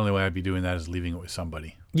 the only way I'd be doing that is leaving it with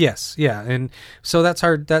somebody. Yes, yeah, and so that's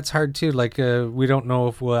hard. That's hard too. Like we don't know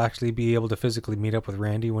if we'll actually be able to physically meet up with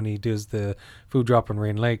Randy when he does the food drop in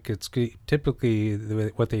Rain Lake. It's typically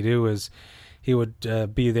what they do is he would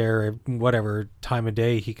be there whatever time of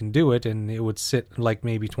day he can do it, and it would sit like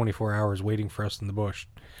maybe 24 hours waiting for us in the bush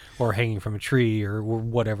or hanging from a tree or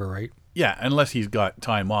whatever, right? Yeah, unless he's got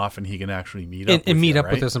time off and he can actually meet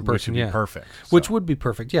up with us in person, which would be perfect. Which would be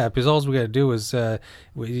perfect, yeah. Because all we got to do is,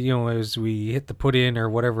 as we hit the put in or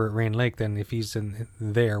whatever at Rain Lake, then if he's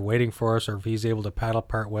there waiting for us, or if he's able to paddle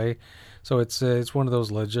part way, so it's one of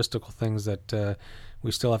those logistical things that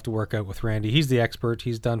we still have to work out with Randy. He's the expert.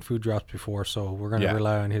 He's done food drops before, so we're going to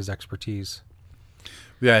rely on his expertise.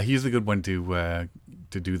 Yeah, he's the good one to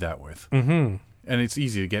do that with. Mm-hmm. And it's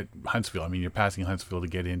easy to get Huntsville. I mean, you're passing Huntsville to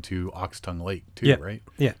get into Oxtongue Lake too, right?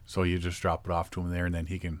 Yeah. So you just drop it off to him there, and then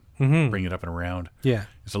he can bring it up and around. Yeah.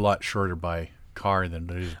 It's a lot shorter by car than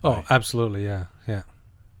it is. Oh, absolutely. Yeah. Yeah.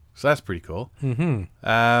 So that's pretty cool.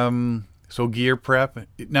 Mm-hmm. So gear prep.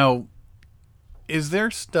 Now, is there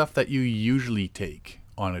stuff that you usually take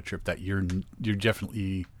on a trip that you're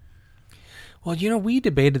definitely? Well, we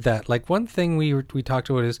debated that. Like one thing we talked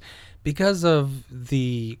about is because of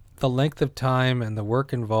the length of time and the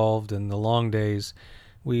work involved and the long days,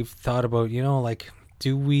 we've thought about, like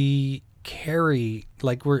do we carry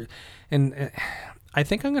and I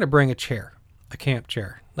think I'm going to bring a chair, a camp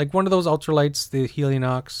chair, like one of those ultralights, the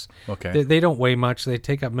Helionox. Okay. They don't weigh much. They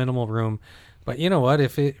take up minimal room. But you know what?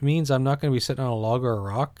 If it means I'm not going to be sitting on a log or a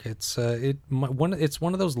rock, it's one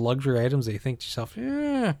of those luxury items that you think to yourself,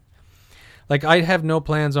 yeah. Like I have no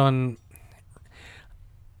plans on.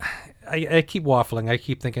 I keep waffling. I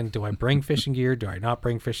keep thinking, do I bring fishing gear? Do I not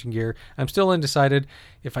bring fishing gear? I'm still undecided.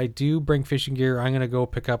 If I do bring fishing gear, I'm going to go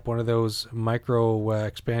pick up one of those micro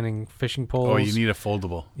expanding fishing poles. Oh, you need a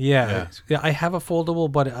foldable. Yeah. I have a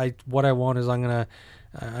foldable, but what I want is I'm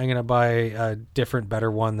gonna buy a different,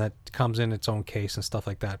 better one that comes in its own case and stuff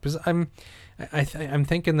like that. Because I'm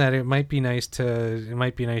thinking that it might be nice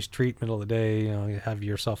treat middle of the day. You know, you have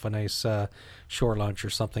yourself a nice shore lunch or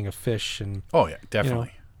something of fish and. Oh yeah, definitely.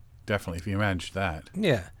 You know, definitely, if you manage that.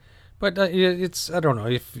 Yeah, but it's, I don't know,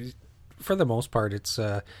 if for the most part it's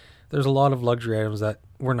there's a lot of luxury items that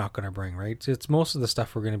we're not going to bring, right? It's most of the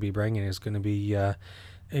stuff we're going to be bringing is going to be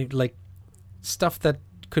like stuff that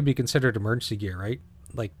could be considered emergency gear, right?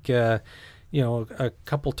 Like a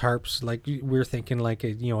couple tarps. Like we're thinking like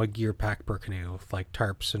a gear pack per canoe, like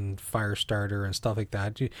tarps and fire starter and stuff like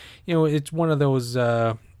that. It's one of those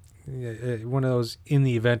in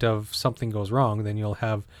the event of something goes wrong, then you'll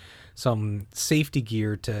have some safety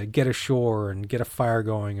gear to get ashore and get a fire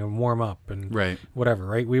going and warm up and right. whatever,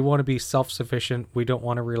 right? We want to be self-sufficient. We don't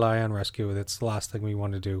want to rely on rescue. That's the last thing we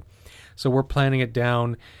want to do. So we're planning it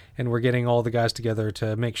down, and we're getting all the guys together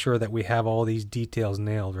to make sure that we have all these details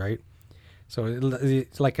nailed, right? So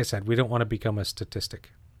like I said, we don't want to become a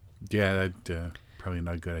statistic. Yeah, that probably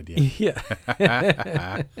not a good idea. Yeah.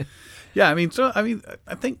 Yeah,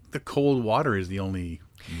 I think the cold water is the only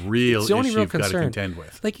real issue you've got to contend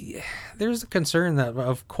with. Like, there's a concern that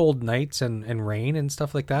of cold nights and rain and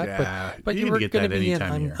stuff like that. Yeah, but you can get that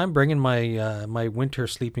anytime of year. I'm bringing my my winter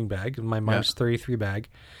sleeping bag, my minus 33 bag,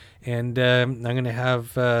 and I'm going to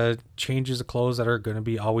have changes of clothes that are going to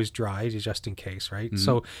be always dry, just in case, right? Mm-hmm.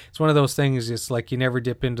 So it's one of those things. It's like you never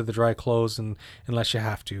dip into the dry clothes unless you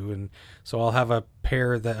have to. And so I'll have a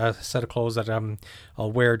set of clothes that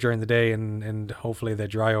I'll wear during the day, and hopefully they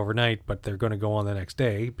dry overnight, but they're going to go on the next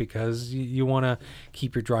day because you want to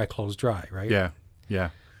keep your dry clothes dry, right? Yeah.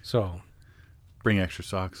 So bring extra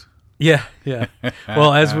socks. Yeah.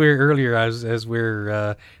 Well, as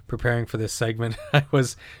we're preparing for this segment, I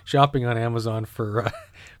was shopping on Amazon for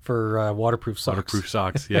waterproof socks. Waterproof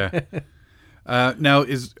socks, yeah. Now,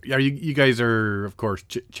 you guys are of course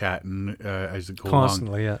chatting as it goes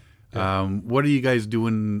constantly, along. Yeah. What are you guys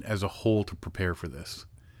doing as a whole to prepare for this?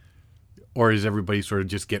 Or is everybody sort of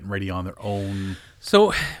just getting ready on their own?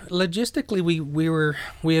 So logistically,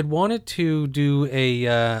 we had wanted to do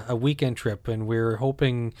a weekend trip, and we were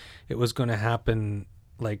hoping it was going to happen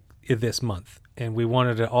like this month. And we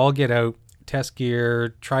wanted to all get out, test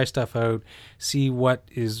gear, try stuff out, see what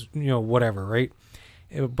is whatever, right?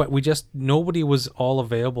 But nobody was all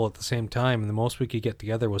available at the same time, and the most we could get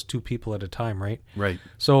together was 2 people at a time, right? Right.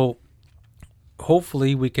 So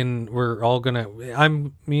hopefully me and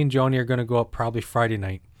Johnny are gonna go up probably Friday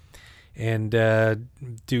night and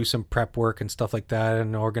do some prep work and stuff like that,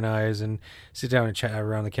 and organize and sit down and chat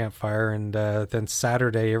around the campfire, and then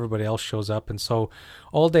Saturday everybody else shows up, and so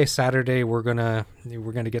all day Saturday we're gonna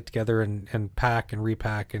get together and pack and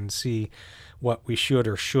repack and see what we should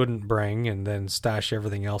or shouldn't bring, and then stash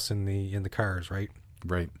everything else in the cars, right?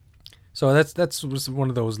 So that's one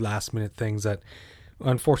of those last minute things that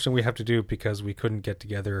unfortunately we have to do because we couldn't get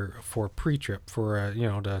together for pre-trip for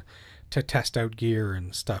to test out gear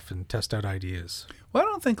and stuff and test out ideas. Well, I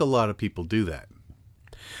don't think a lot of people do that.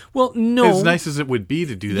 Well, no. As nice as it would be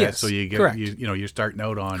to do that, yes, so you get correct. you're starting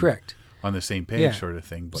out on correct on the same page, sort of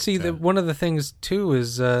thing. But see, one of the things too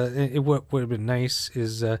is what would have been nice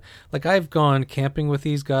is like I've gone camping with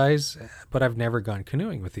these guys, but I've never gone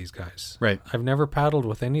canoeing with these guys. Right. I've never paddled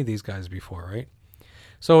with any of these guys before, right?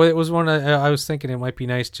 So it was I was thinking it might be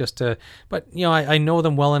nice just to, but I know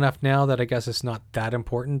them well enough now that I guess it's not that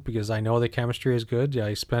important because I know the chemistry is good.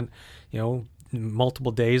 I spent,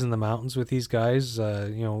 multiple days in the mountains with these guys,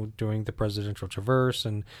 doing the Presidential Traverse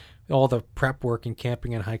and all the prep work and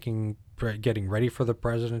camping and hiking, getting ready for the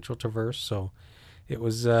Presidential Traverse. So it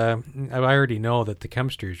was, I already know that the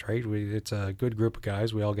chemistry is right. It's a good group of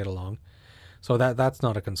guys. We all get along. So that's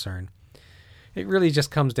not a concern. It really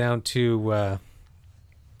just comes down to,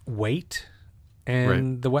 weight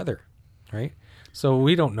and the weather, right? So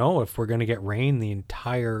we don't know if we're going to get rain the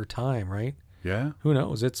entire time, right? Yeah. Who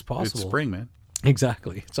knows? It's possible. It's spring, man.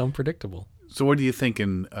 Exactly. It's unpredictable. So what are you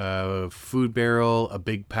thinking? Food barrel, a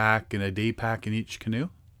big pack, and a day pack in each canoe?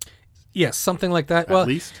 Yes, something like that. At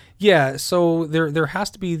least. Yeah. So there has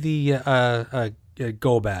to be the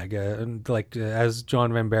go bag, as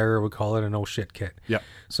John Van Barrier would call it, an oh shit kit. Yep.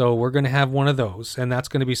 So we're going to have one of those, and that's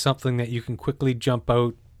going to be something that you can quickly jump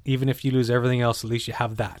out. Even if you lose everything else, at least you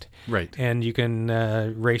have that. Right. And you can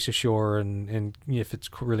race ashore, and if it's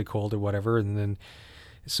really cold or whatever, and then.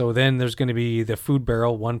 So then there's going to be the food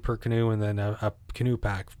barrel, one per canoe, and then a canoe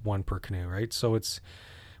pack, one per canoe, right? So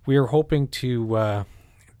we are hoping to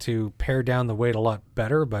pare down the weight a lot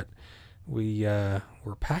better, but we're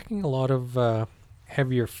packing a lot of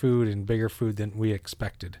heavier food and bigger food than we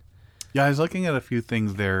expected. Yeah, I was looking at a few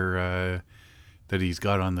things there that he's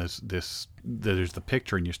got on this. There's the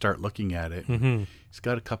picture, and you start looking at it. Mm-hmm. He's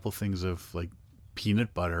got a couple things of like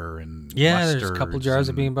peanut butter and there's a couple jars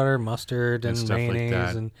of peanut butter, mustard, and mayonnaise,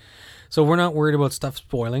 like and so we're not worried about stuff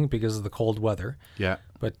spoiling because of the cold weather. Yeah,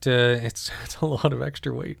 but it's a lot of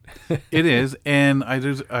extra weight. It is, and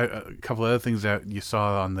there's a couple of other things that you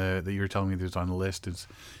saw on that you were telling me there's on the list. It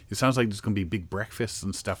sounds like there's going to be big breakfasts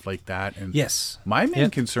and stuff like that. And yes, my main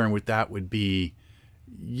concern with that would be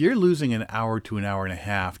you're losing an hour to an hour and a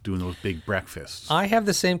half doing those big breakfasts. I have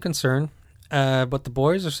the same concern. But the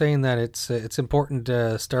boys are saying that it's important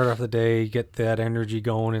to start off the day, get that energy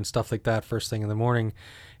going and stuff like that first thing in the morning.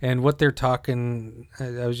 And what they're talking,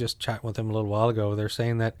 I was just chatting with them a little while ago. They're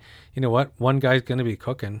saying that, you know what, one guy's going to be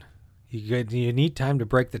cooking. You need time to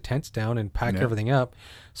break the tents down and pack everything up.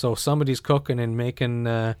 So somebody's cooking and making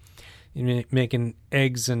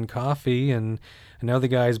eggs and coffee, and another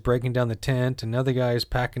guy's breaking down the tent, another guy's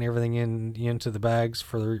packing everything into the bags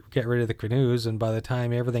get rid of the canoes, and by the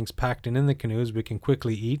time everything's packed in the canoes, we can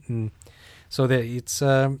quickly eat, and so that it's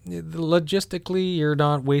logistically you're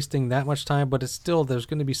not wasting that much time, but it's still there's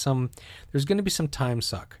going to be some time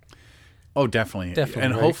suck. Oh, definitely,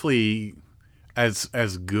 and right? Hopefully, as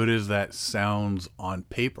good as that sounds on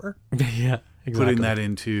paper, yeah, exactly. Putting that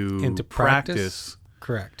into practice,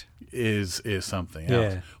 correct. Is something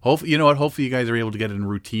else. Yeah. Hopefully, you know what? Hopefully, you guys are able to get in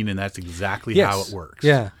routine, and that's exactly how it works.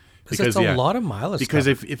 Yeah, because it's a lot of mileage. Because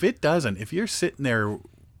if you're sitting there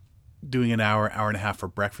doing an hour and a half for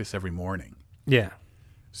breakfast every morning,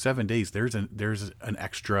 7 days, there's an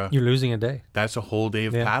extra. You're losing a day. That's a whole day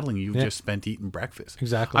of paddling you've just spent eating breakfast.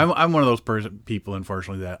 Exactly. I'm one of those people,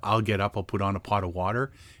 unfortunately, that I'll get up, I'll put on a pot of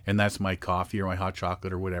water, and that's my coffee or my hot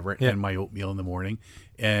chocolate or whatever, and my oatmeal in the morning,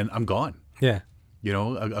 and I'm gone. Yeah. You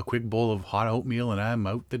know, a quick bowl of hot oatmeal and I'm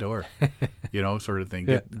out the door, sort of thing.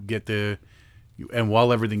 And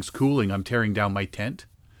while everything's cooling, I'm tearing down my tent.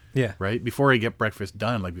 Yeah. Right? Before I get breakfast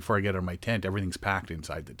done, like before I get out of my tent, everything's packed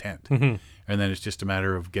inside the tent. Mm-hmm. And then it's just a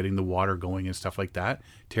matter of getting the water going and stuff like that.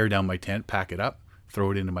 Tear down my tent, pack it up,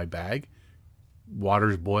 throw it into my bag.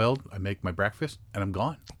 Water's boiled. I make my breakfast and I'm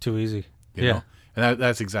gone. Too easy. You know? And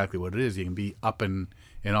that's exactly what it is. You can be up and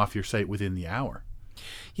off your site within the hour.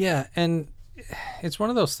 Yeah. And it's one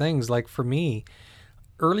of those things, like for me,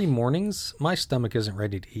 early mornings, my stomach isn't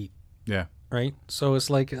ready to eat. Yeah. Right? So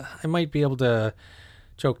it's like I might be able to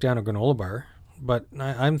choke down a granola bar, but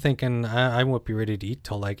I'm thinking I won't be ready to eat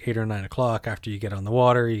till like 8 or 9 o'clock after you get on the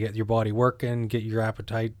water, you get your body working, get your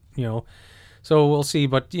appetite, So we'll see.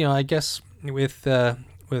 But, I guess with the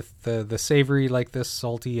savory, like this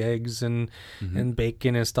salty eggs and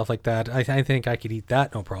bacon and stuff like that, I think I could eat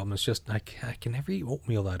that no problem. It's just I can never eat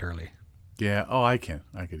oatmeal that early. Yeah. Oh, I can.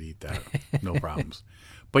 I could eat that. No problems.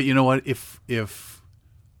 But you know what? If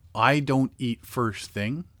I don't eat first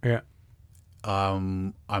thing,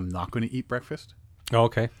 I'm not going to eat breakfast. Oh,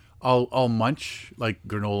 okay. I'll munch like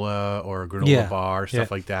granola or a granola bar, stuff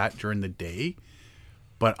like that during the day.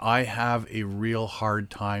 But I have a real hard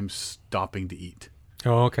time stopping to eat.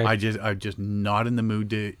 Oh, okay. I'm just not in the mood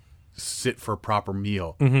to sit for a proper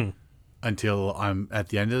meal until I'm at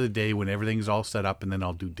the end of the day when everything's all set up, and then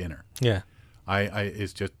I'll do dinner. Yeah.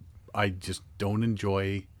 I just don't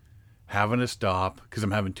enjoy having to stop because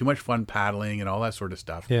I'm having too much fun paddling and all that sort of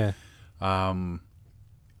stuff. Yeah.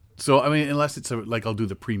 So I mean, unless it's like I'll do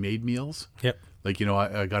the pre-made meals. Yep. Like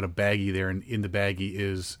I got a baggie there, and in the baggie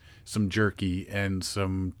is some jerky and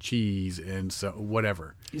some cheese and so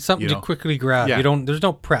whatever. Something to quickly grab. Yeah. There's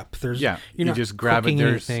no prep. You're you just grab it.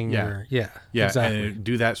 There's exactly. And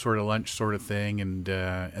do that sort of lunch sort of thing, and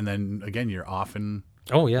then again you're off and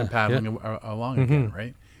paddling along again,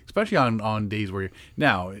 right? Especially on days where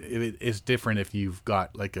it's different if you've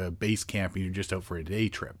got like a base camp and you're just out for a day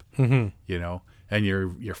trip, and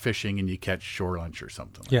you're fishing and you catch shore lunch or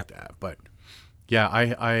something like that. But yeah,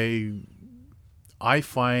 I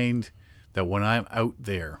find that when I'm out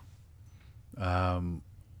there, I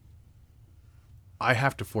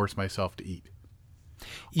have to force myself to eat.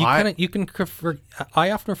 I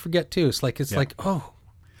often forget too. It's like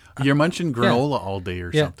You're munching granola all day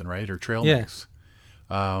or Yeah. something, right? Or trail Yeah. mix.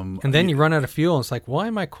 And then you run out of fuel, and it's like, why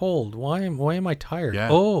am I cold? Why am I tired? Yeah.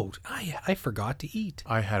 Oh, I forgot to eat.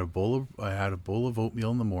 I had a bowl of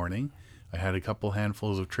oatmeal in the morning. I had a couple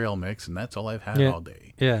handfuls of trail mix, and that's all I've had all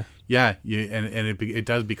day. Yeah. Yeah, it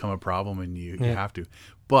does become a problem, and you Yeah. have to.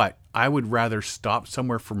 But I would rather stop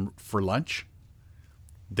somewhere for lunch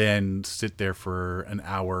than sit there for an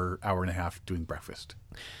hour and a half doing breakfast.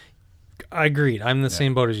 I agreed. I'm the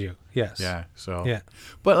same boat as you. Yes. Yeah. So. Yeah.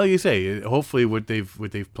 But like you say, hopefully what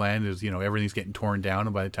they've planned is everything's getting torn down,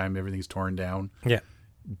 and by the time everything's torn down, Yeah.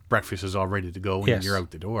 breakfast is all ready to go when Yes. you're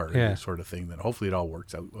out the door, Yeah. sort of thing. Then hopefully it all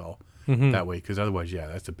works out well Mhm. that way, because otherwise,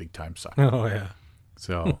 that's a big time suck. Oh yeah.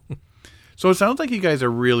 So, so it sounds like you guys are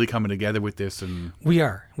really coming together with this, and We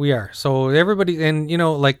are. So everybody, and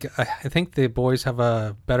like I think the boys have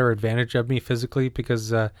a better advantage of me physically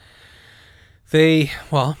because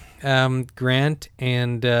Grant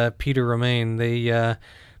and Peter Romaine,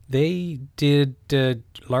 they did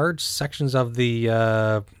large sections of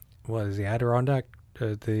the what is the Adirondack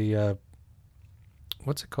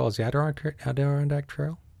what's it called? Is the Adirondack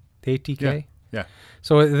Trail, the ATK. yeah.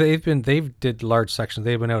 So they've did large sections.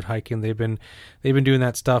 They've been out hiking. They've been doing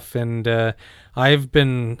that stuff, and I've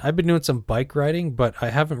been doing some bike riding, but I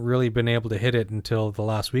haven't really been able to hit it until the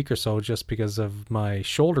last week or so, just because of my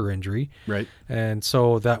shoulder injury. Right. And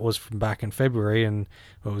so that was from back in February, and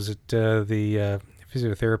what was it? The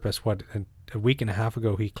physiotherapist, a week and a half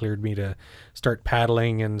ago, he cleared me to start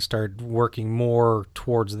paddling and start working more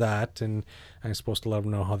towards that, and I'm supposed to let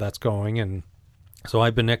him know how that's going. And so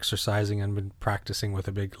I've been exercising and been practicing with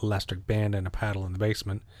a big electric band and a paddle in the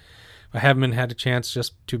basement. I haven't had a chance,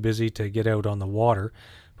 just too busy to get out on the water,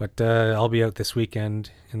 but I'll be out this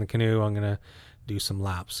weekend in the canoe. I'm going to do some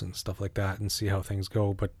laps and stuff like that and see how things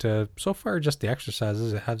go. But so far, just the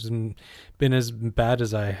exercises. It hasn't been as bad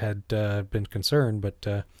as I had been concerned,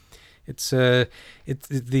 but it's the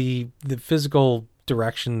physical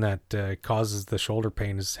direction that causes the shoulder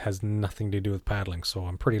pain has nothing to do with paddling, so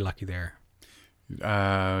I'm pretty lucky there.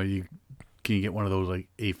 Can you get one of those like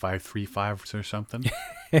A535s or something?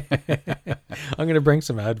 I'm going to bring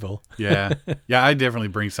some Advil. Yeah. I definitely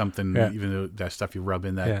bring something, Yeah. even though that stuff you rub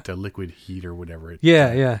in that liquid heat or whatever.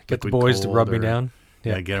 Yeah. Get the liquid boys to cold rub me or- down.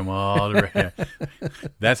 Yeah, get them all.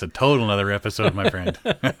 That's a total other episode, my friend.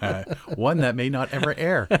 One that may not ever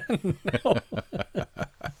air.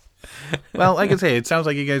 Well, like I say, it sounds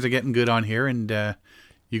like you guys are getting good on here, and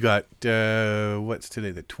you got what's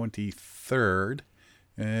today, the 23rd.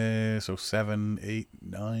 So 7, 8,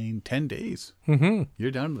 9, 10 days. Mm-hmm.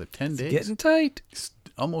 You're down to the 10 days. Getting tight.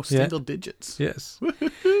 Almost single digits. Yes.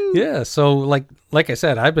 Yeah. So like I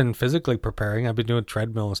said, I've been physically preparing. I've been doing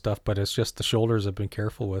treadmill and stuff, but it's just the shoulders I've been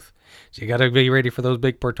careful with. So you got to be ready for those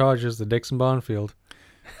big portages, the Dixon Bonfield.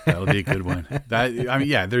 That'll be a good one.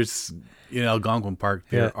 There's in Algonquin Park,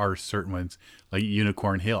 there are certain ones like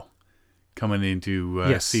Unicorn Hill coming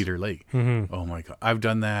into Cedar Lake. Mm-hmm. Oh my God. I've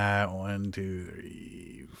done that 1, 2,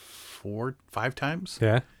 3, 4, 5 times.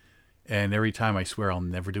 Yeah. And every time I swear I'll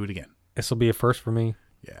never do it again. This will be a first for me.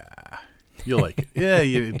 Yeah. You'll like it. Yeah,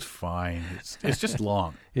 it's fine. It's just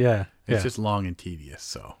long. Yeah. It's just long and tedious.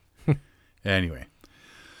 So anyway.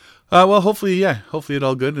 Well, hopefully it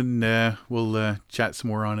all good, and we'll chat some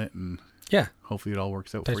more on it, and yeah, hopefully it all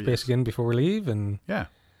works out touch for you. base again before we leave, and Yeah.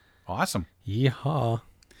 Awesome. yeehaw.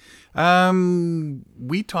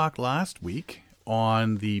 We talked last week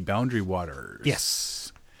on the Boundary Waters.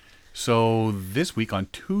 Yes. So this week on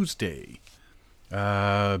Tuesday,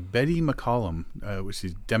 Betty McCollum, which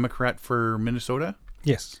is Democrat for Minnesota,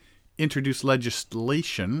 Yes. introduced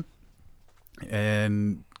legislation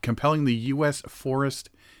and compelling the U.S. Forest,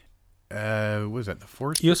 what is that? The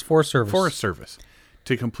Forest U.S. Forest Service. Forest Service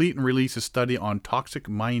to complete and release a study on toxic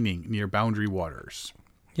mining near Boundary Waters.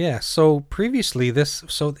 Yeah. So previously,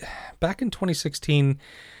 back in 2016,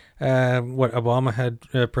 Obama had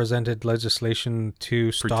presented legislation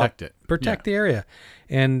to protect the area,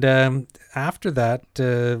 and after that,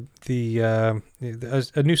 a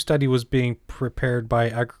new study was being prepared by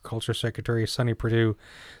Agriculture Secretary Sonny Perdue.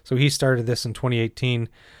 So he started this in 2018,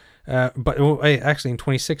 actually in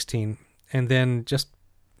 2016, and then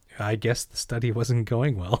I guess the study wasn't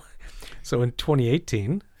going well. So in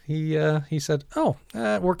 2018, he said,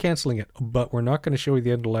 we're canceling it, but we're not going to show you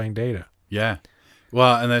the underlying data. Yeah.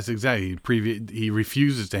 Well, and that's exactly he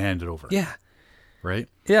refuses to hand it over. Yeah. Right?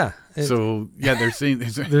 Yeah. So, they're saying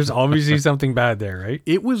there's obviously something bad there, right?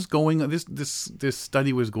 It was going this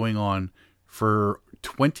study was going on for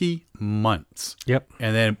 20 months. Yep.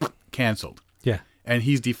 And then canceled. Yeah. And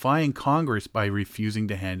he's defying Congress by refusing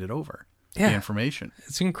to hand it over. the information.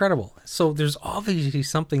 It's incredible. So there's obviously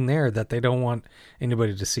something there that they don't want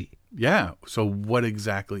anybody to see. Yeah. So what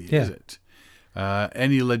exactly is it?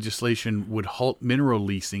 Any legislation would halt mineral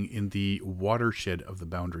leasing in the watershed of the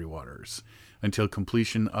Boundary Waters until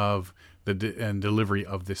completion of and delivery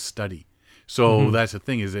of this study. So that's the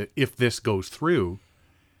thing, is that if this goes through,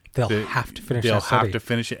 they'll have to finish They'll that study. have to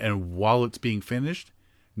finish it, and while it's being finished,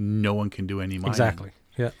 no one can do any mining. Exactly.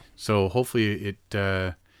 Yeah. So hopefully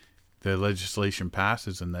the legislation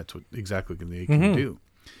passes, and that's what exactly they can do.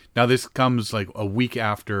 Now this comes like a week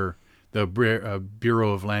after the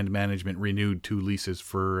Bureau of Land Management renewed 2 leases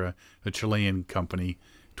for a Chilean company,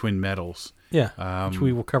 Twin Metals. Yeah. Which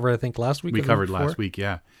we will cover, I think, last week. We covered last week,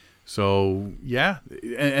 yeah. So, yeah.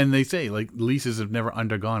 And they say, like, leases have never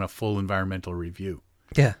undergone a full environmental review.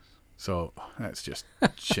 Yeah. So, that's just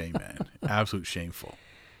shame, man. Absolute shameful.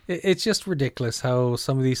 It's just ridiculous how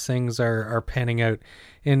some of these things are panning out.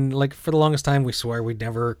 And like for the longest time, we swear we'd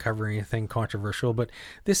never cover anything controversial, but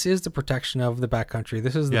this is the protection of the backcountry.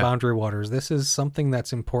 This is the boundary waters. This is something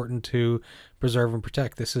that's important to preserve and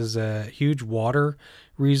protect. This is a huge water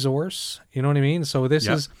resource. You know what I mean? So this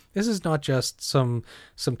is not just some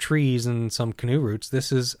trees and some canoe routes.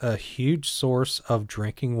 This is a huge source of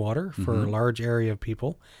drinking water for a large area of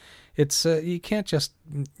people. It's you can't just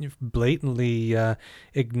blatantly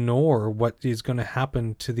ignore what is going to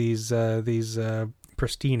happen to these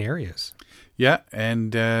pristine areas. Yeah,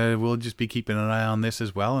 and we'll just be keeping an eye on this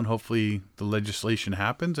as well, and hopefully the legislation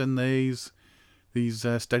happens and these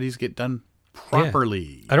studies get done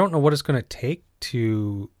properly. I don't know what it's going to take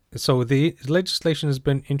to. So the legislation has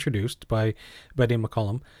been introduced by Betty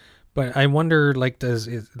McCollum. But I wonder,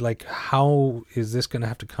 how is this going to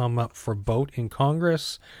have to come up for vote in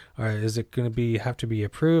Congress, or is it going to have to be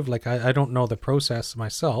approved? Like, I don't know the process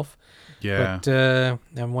myself. Yeah. But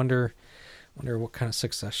I wonder what kind of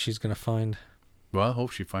success she's going to find. Well, I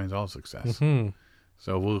hope she finds all success.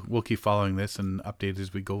 So we'll keep following this and update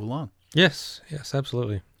as we go along. Yes,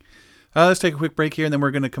 absolutely. Let's take a quick break here, and then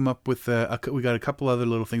we're going to come up with we got a couple other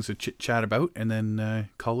little things to chit chat about, and then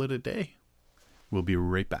call it a day. We'll be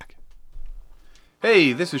right back.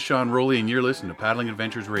 Hey, this is Sean Rowley, and you're listening to Paddling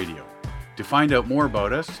Adventures Radio. To find out more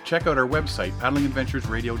about us, check out our website,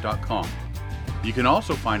 paddlingadventuresradio.com. You can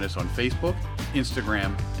also find us on Facebook,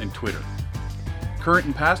 Instagram, and Twitter. Current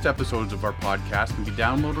and past episodes of our podcast can be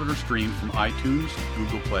downloaded or streamed from iTunes,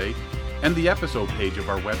 Google Play, and the episode page of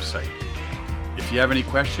our website. If you have any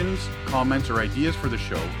questions, comments, or ideas for the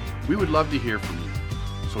show, we would love to hear from you.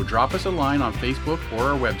 So drop us a line on Facebook or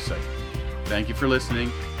our website. Thank you for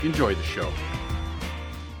listening. Enjoy the show.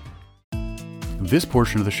 This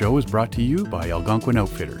portion of the show is brought to you by Algonquin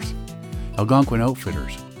Outfitters. Algonquin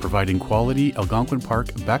Outfitters, providing quality Algonquin Park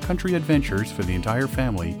backcountry adventures for the entire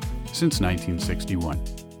family since 1961.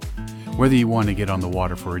 Whether you want to get on the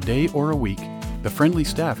water for a day or a week, the friendly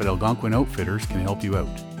staff at Algonquin Outfitters can help you out.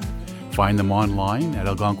 Find them online at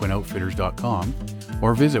algonquinoutfitters.com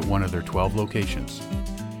or visit one of their 12 locations.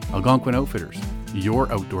 Algonquin Outfitters,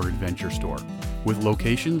 your outdoor adventure store, with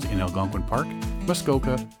locations in Algonquin Park,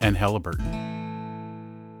 Muskoka, and Halliburton.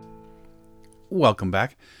 Welcome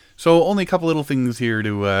back. So only a couple little things here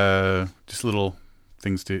to,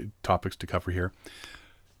 topics to cover here.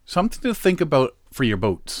 Something to think about for your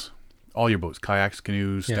boats. All your boats, kayaks,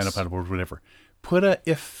 canoes, stand-up paddleboards, whatever. Put a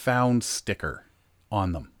if found sticker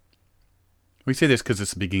on them. We say this because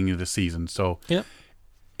it's the beginning of the season. So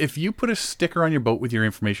if you put a sticker on your boat with your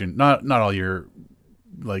information, not all your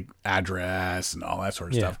like address and all that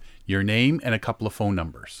sort of stuff, your name and a couple of phone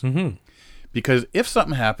numbers. Because if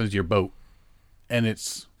something happens to your boat and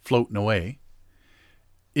it's floating away,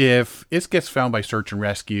 if it gets found by search and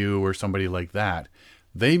rescue or somebody like that,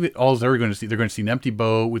 they're going to see an empty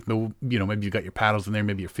boat with no, maybe you got your paddles in there,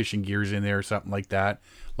 maybe your fishing gear's in there or something like that,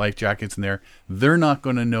 life jackets in there. They're not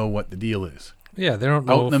going to know what the deal is. Yeah, they don't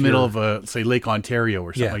know. Out in the middle of say Lake Ontario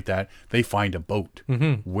or something like that, they find a boat.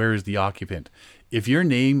 Where's the occupant? If your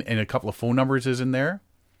name and a couple of phone numbers is in there,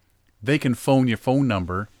 they can phone your phone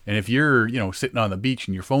number. And if you're, sitting on the beach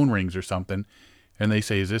and your phone rings or something, and they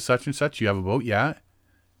say, "Is this such and such? You have a boat?" "Yeah."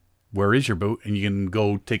 "Where is your boat?" And you can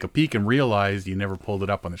go take a peek and realize you never pulled it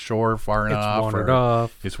up on the shore far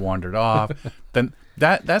enough. It's wandered off. Then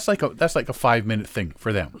that's like a 5-minute thing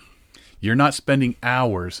for them. You're not spending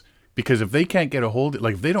hours, because if they can't get a hold of it,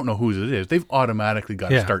 like if they don't know whose it is, they've automatically got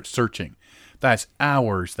to start searching. That's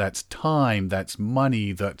hours, that's time, that's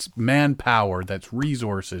money, that's manpower, that's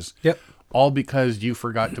resources. Yep. All because you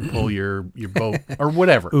forgot to pull your boat or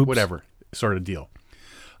whatever sort of deal.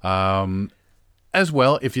 As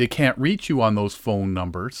well, if you can't reach you on those phone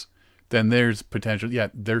numbers, then there's potential. Yeah,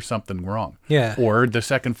 there's something wrong. Yeah. Or the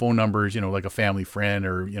second phone number is, like a family friend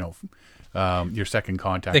or, your second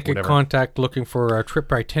contact. They could whatever. contact looking for a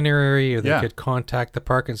trip itinerary, or they Yeah. could contact the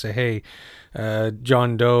park and say, hey,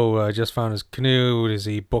 John Doe just found his canoe. Is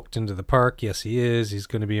he booked into the park? Yes, he is. He's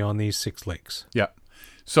going to be on these 6 lakes. Yeah.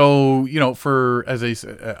 So, for, as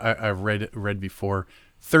I've read before,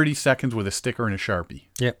 30 seconds with a sticker and a Sharpie.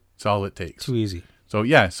 Yep. That's all it takes. Too easy. So,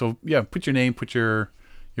 put your name, put your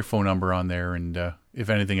phone number on there. And if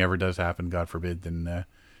anything ever does happen, God forbid, then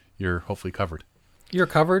you're hopefully covered. You're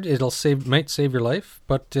covered. Might save your life,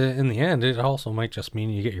 but in the end, it also might just mean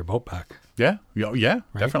you get your boat back. Yeah. Yeah.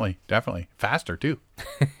 Right? Definitely. Faster, too.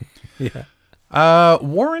 Yeah.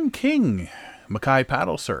 Warren King, Mackay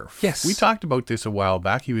Paddle Surf. Yes. We talked about this a while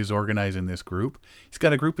back. He was organizing this group. He's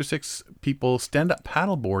got a group of 6 people stand-up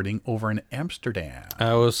paddleboarding over in Amsterdam.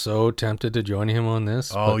 I was so tempted to join him on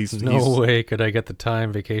this. Oh, but he's way could I get the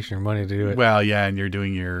time, vacation, or money to do it. Well, yeah, and you're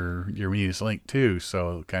doing your Media Link too,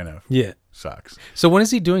 so it kind of Yeah. sucks. So when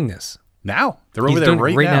is he doing this? Now they're He's over there doing it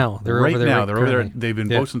right right now. now. They're over there right They're over there. currently. They've been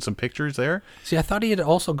Yeah. posting some pictures there. See, I thought he had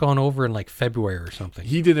also gone over in like February or something.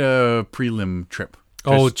 He did a prelim trip.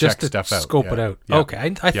 Just check to stuff out. scope Yeah. it out. Yeah. Okay, I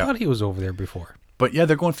Yeah. thought he was over there before. But yeah,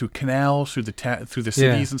 they're going through canals, through the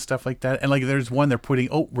cities and stuff like that. And like, there's one they're putting.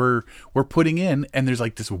 We're putting in, and there's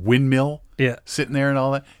like this windmill. Yeah. Sitting there and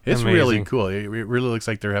all that. It's really Amazing. cool. It really looks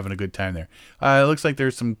like they're having a good time there. It looks like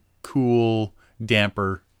there's some cool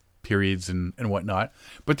damper periods and whatnot,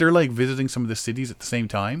 but they're like visiting some of the cities at the same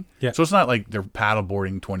time. Yeah. So it's not like they're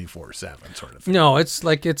paddleboarding 24/7 sort of thing. No, it's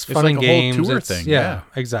like it's fun like and a whole games. tour It's- thing, Yeah, yeah.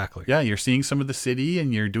 exactly. Yeah, you're seeing some of the city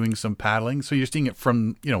and you're doing some paddling. So you're seeing it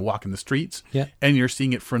from, walking the streets. Yeah. And you're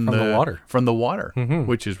seeing it from the water. From the water,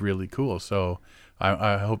 which is really cool. So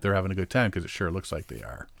I hope they're having a good time because it sure looks like they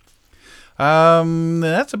are.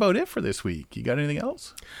 That's about it for this week. You got anything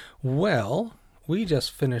else? Well, we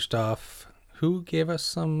just finished off. Who gave us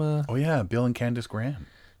some? Oh yeah, Bill and Candace Graham.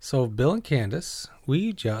 So Bill and Candace,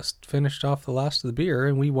 we just finished off the last of the beer,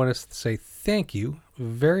 and we want to say thank you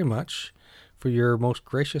very much for your most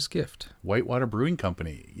gracious gift. Whitewater Brewing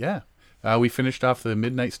Company. Yeah. We finished off the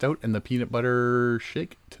Midnight Stout and the Peanut Butter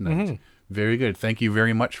Shake tonight. Very good. Thank you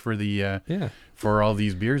very much for the for all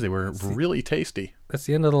these beers. They were really tasty. That's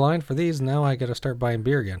the end of the line for these. Now I got to start buying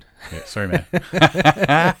beer again. Yeah, sorry, man.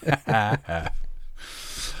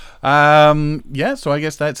 So I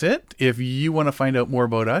guess that's it. If you want to find out more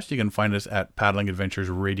about us, you can find us at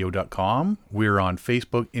paddlingadventuresradio.com. We're on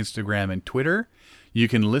Facebook, Instagram, and Twitter. You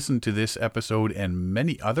can listen to this episode and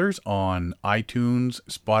many others on iTunes,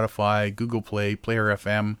 Spotify, Google Play, Player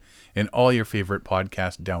FM, and all your favorite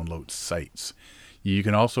podcast download sites. You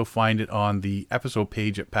can also find it on the episode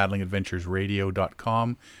page at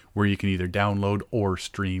paddlingadventuresradio.com, where you can either download or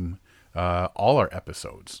stream all our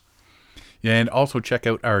episodes. And also check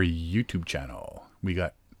out our YouTube channel. We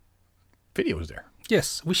got videos there.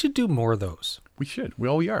 Yes, we should do more of those. We should. We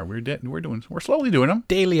are. We're slowly doing them.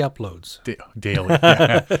 Daily uploads. Daily.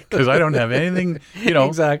 Because I don't have anything,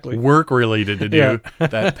 Exactly. work related to do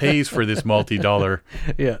that pays for this multi-dollar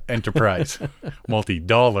Yeah. enterprise.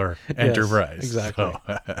 Multi-dollar enterprise. exactly.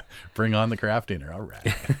 So, bring on the craft dinner. All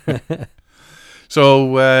right.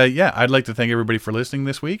 So, I'd like to thank everybody for listening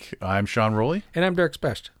this week. I'm Sean Rowley. And I'm Derek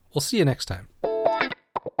Specht. We'll see you next time.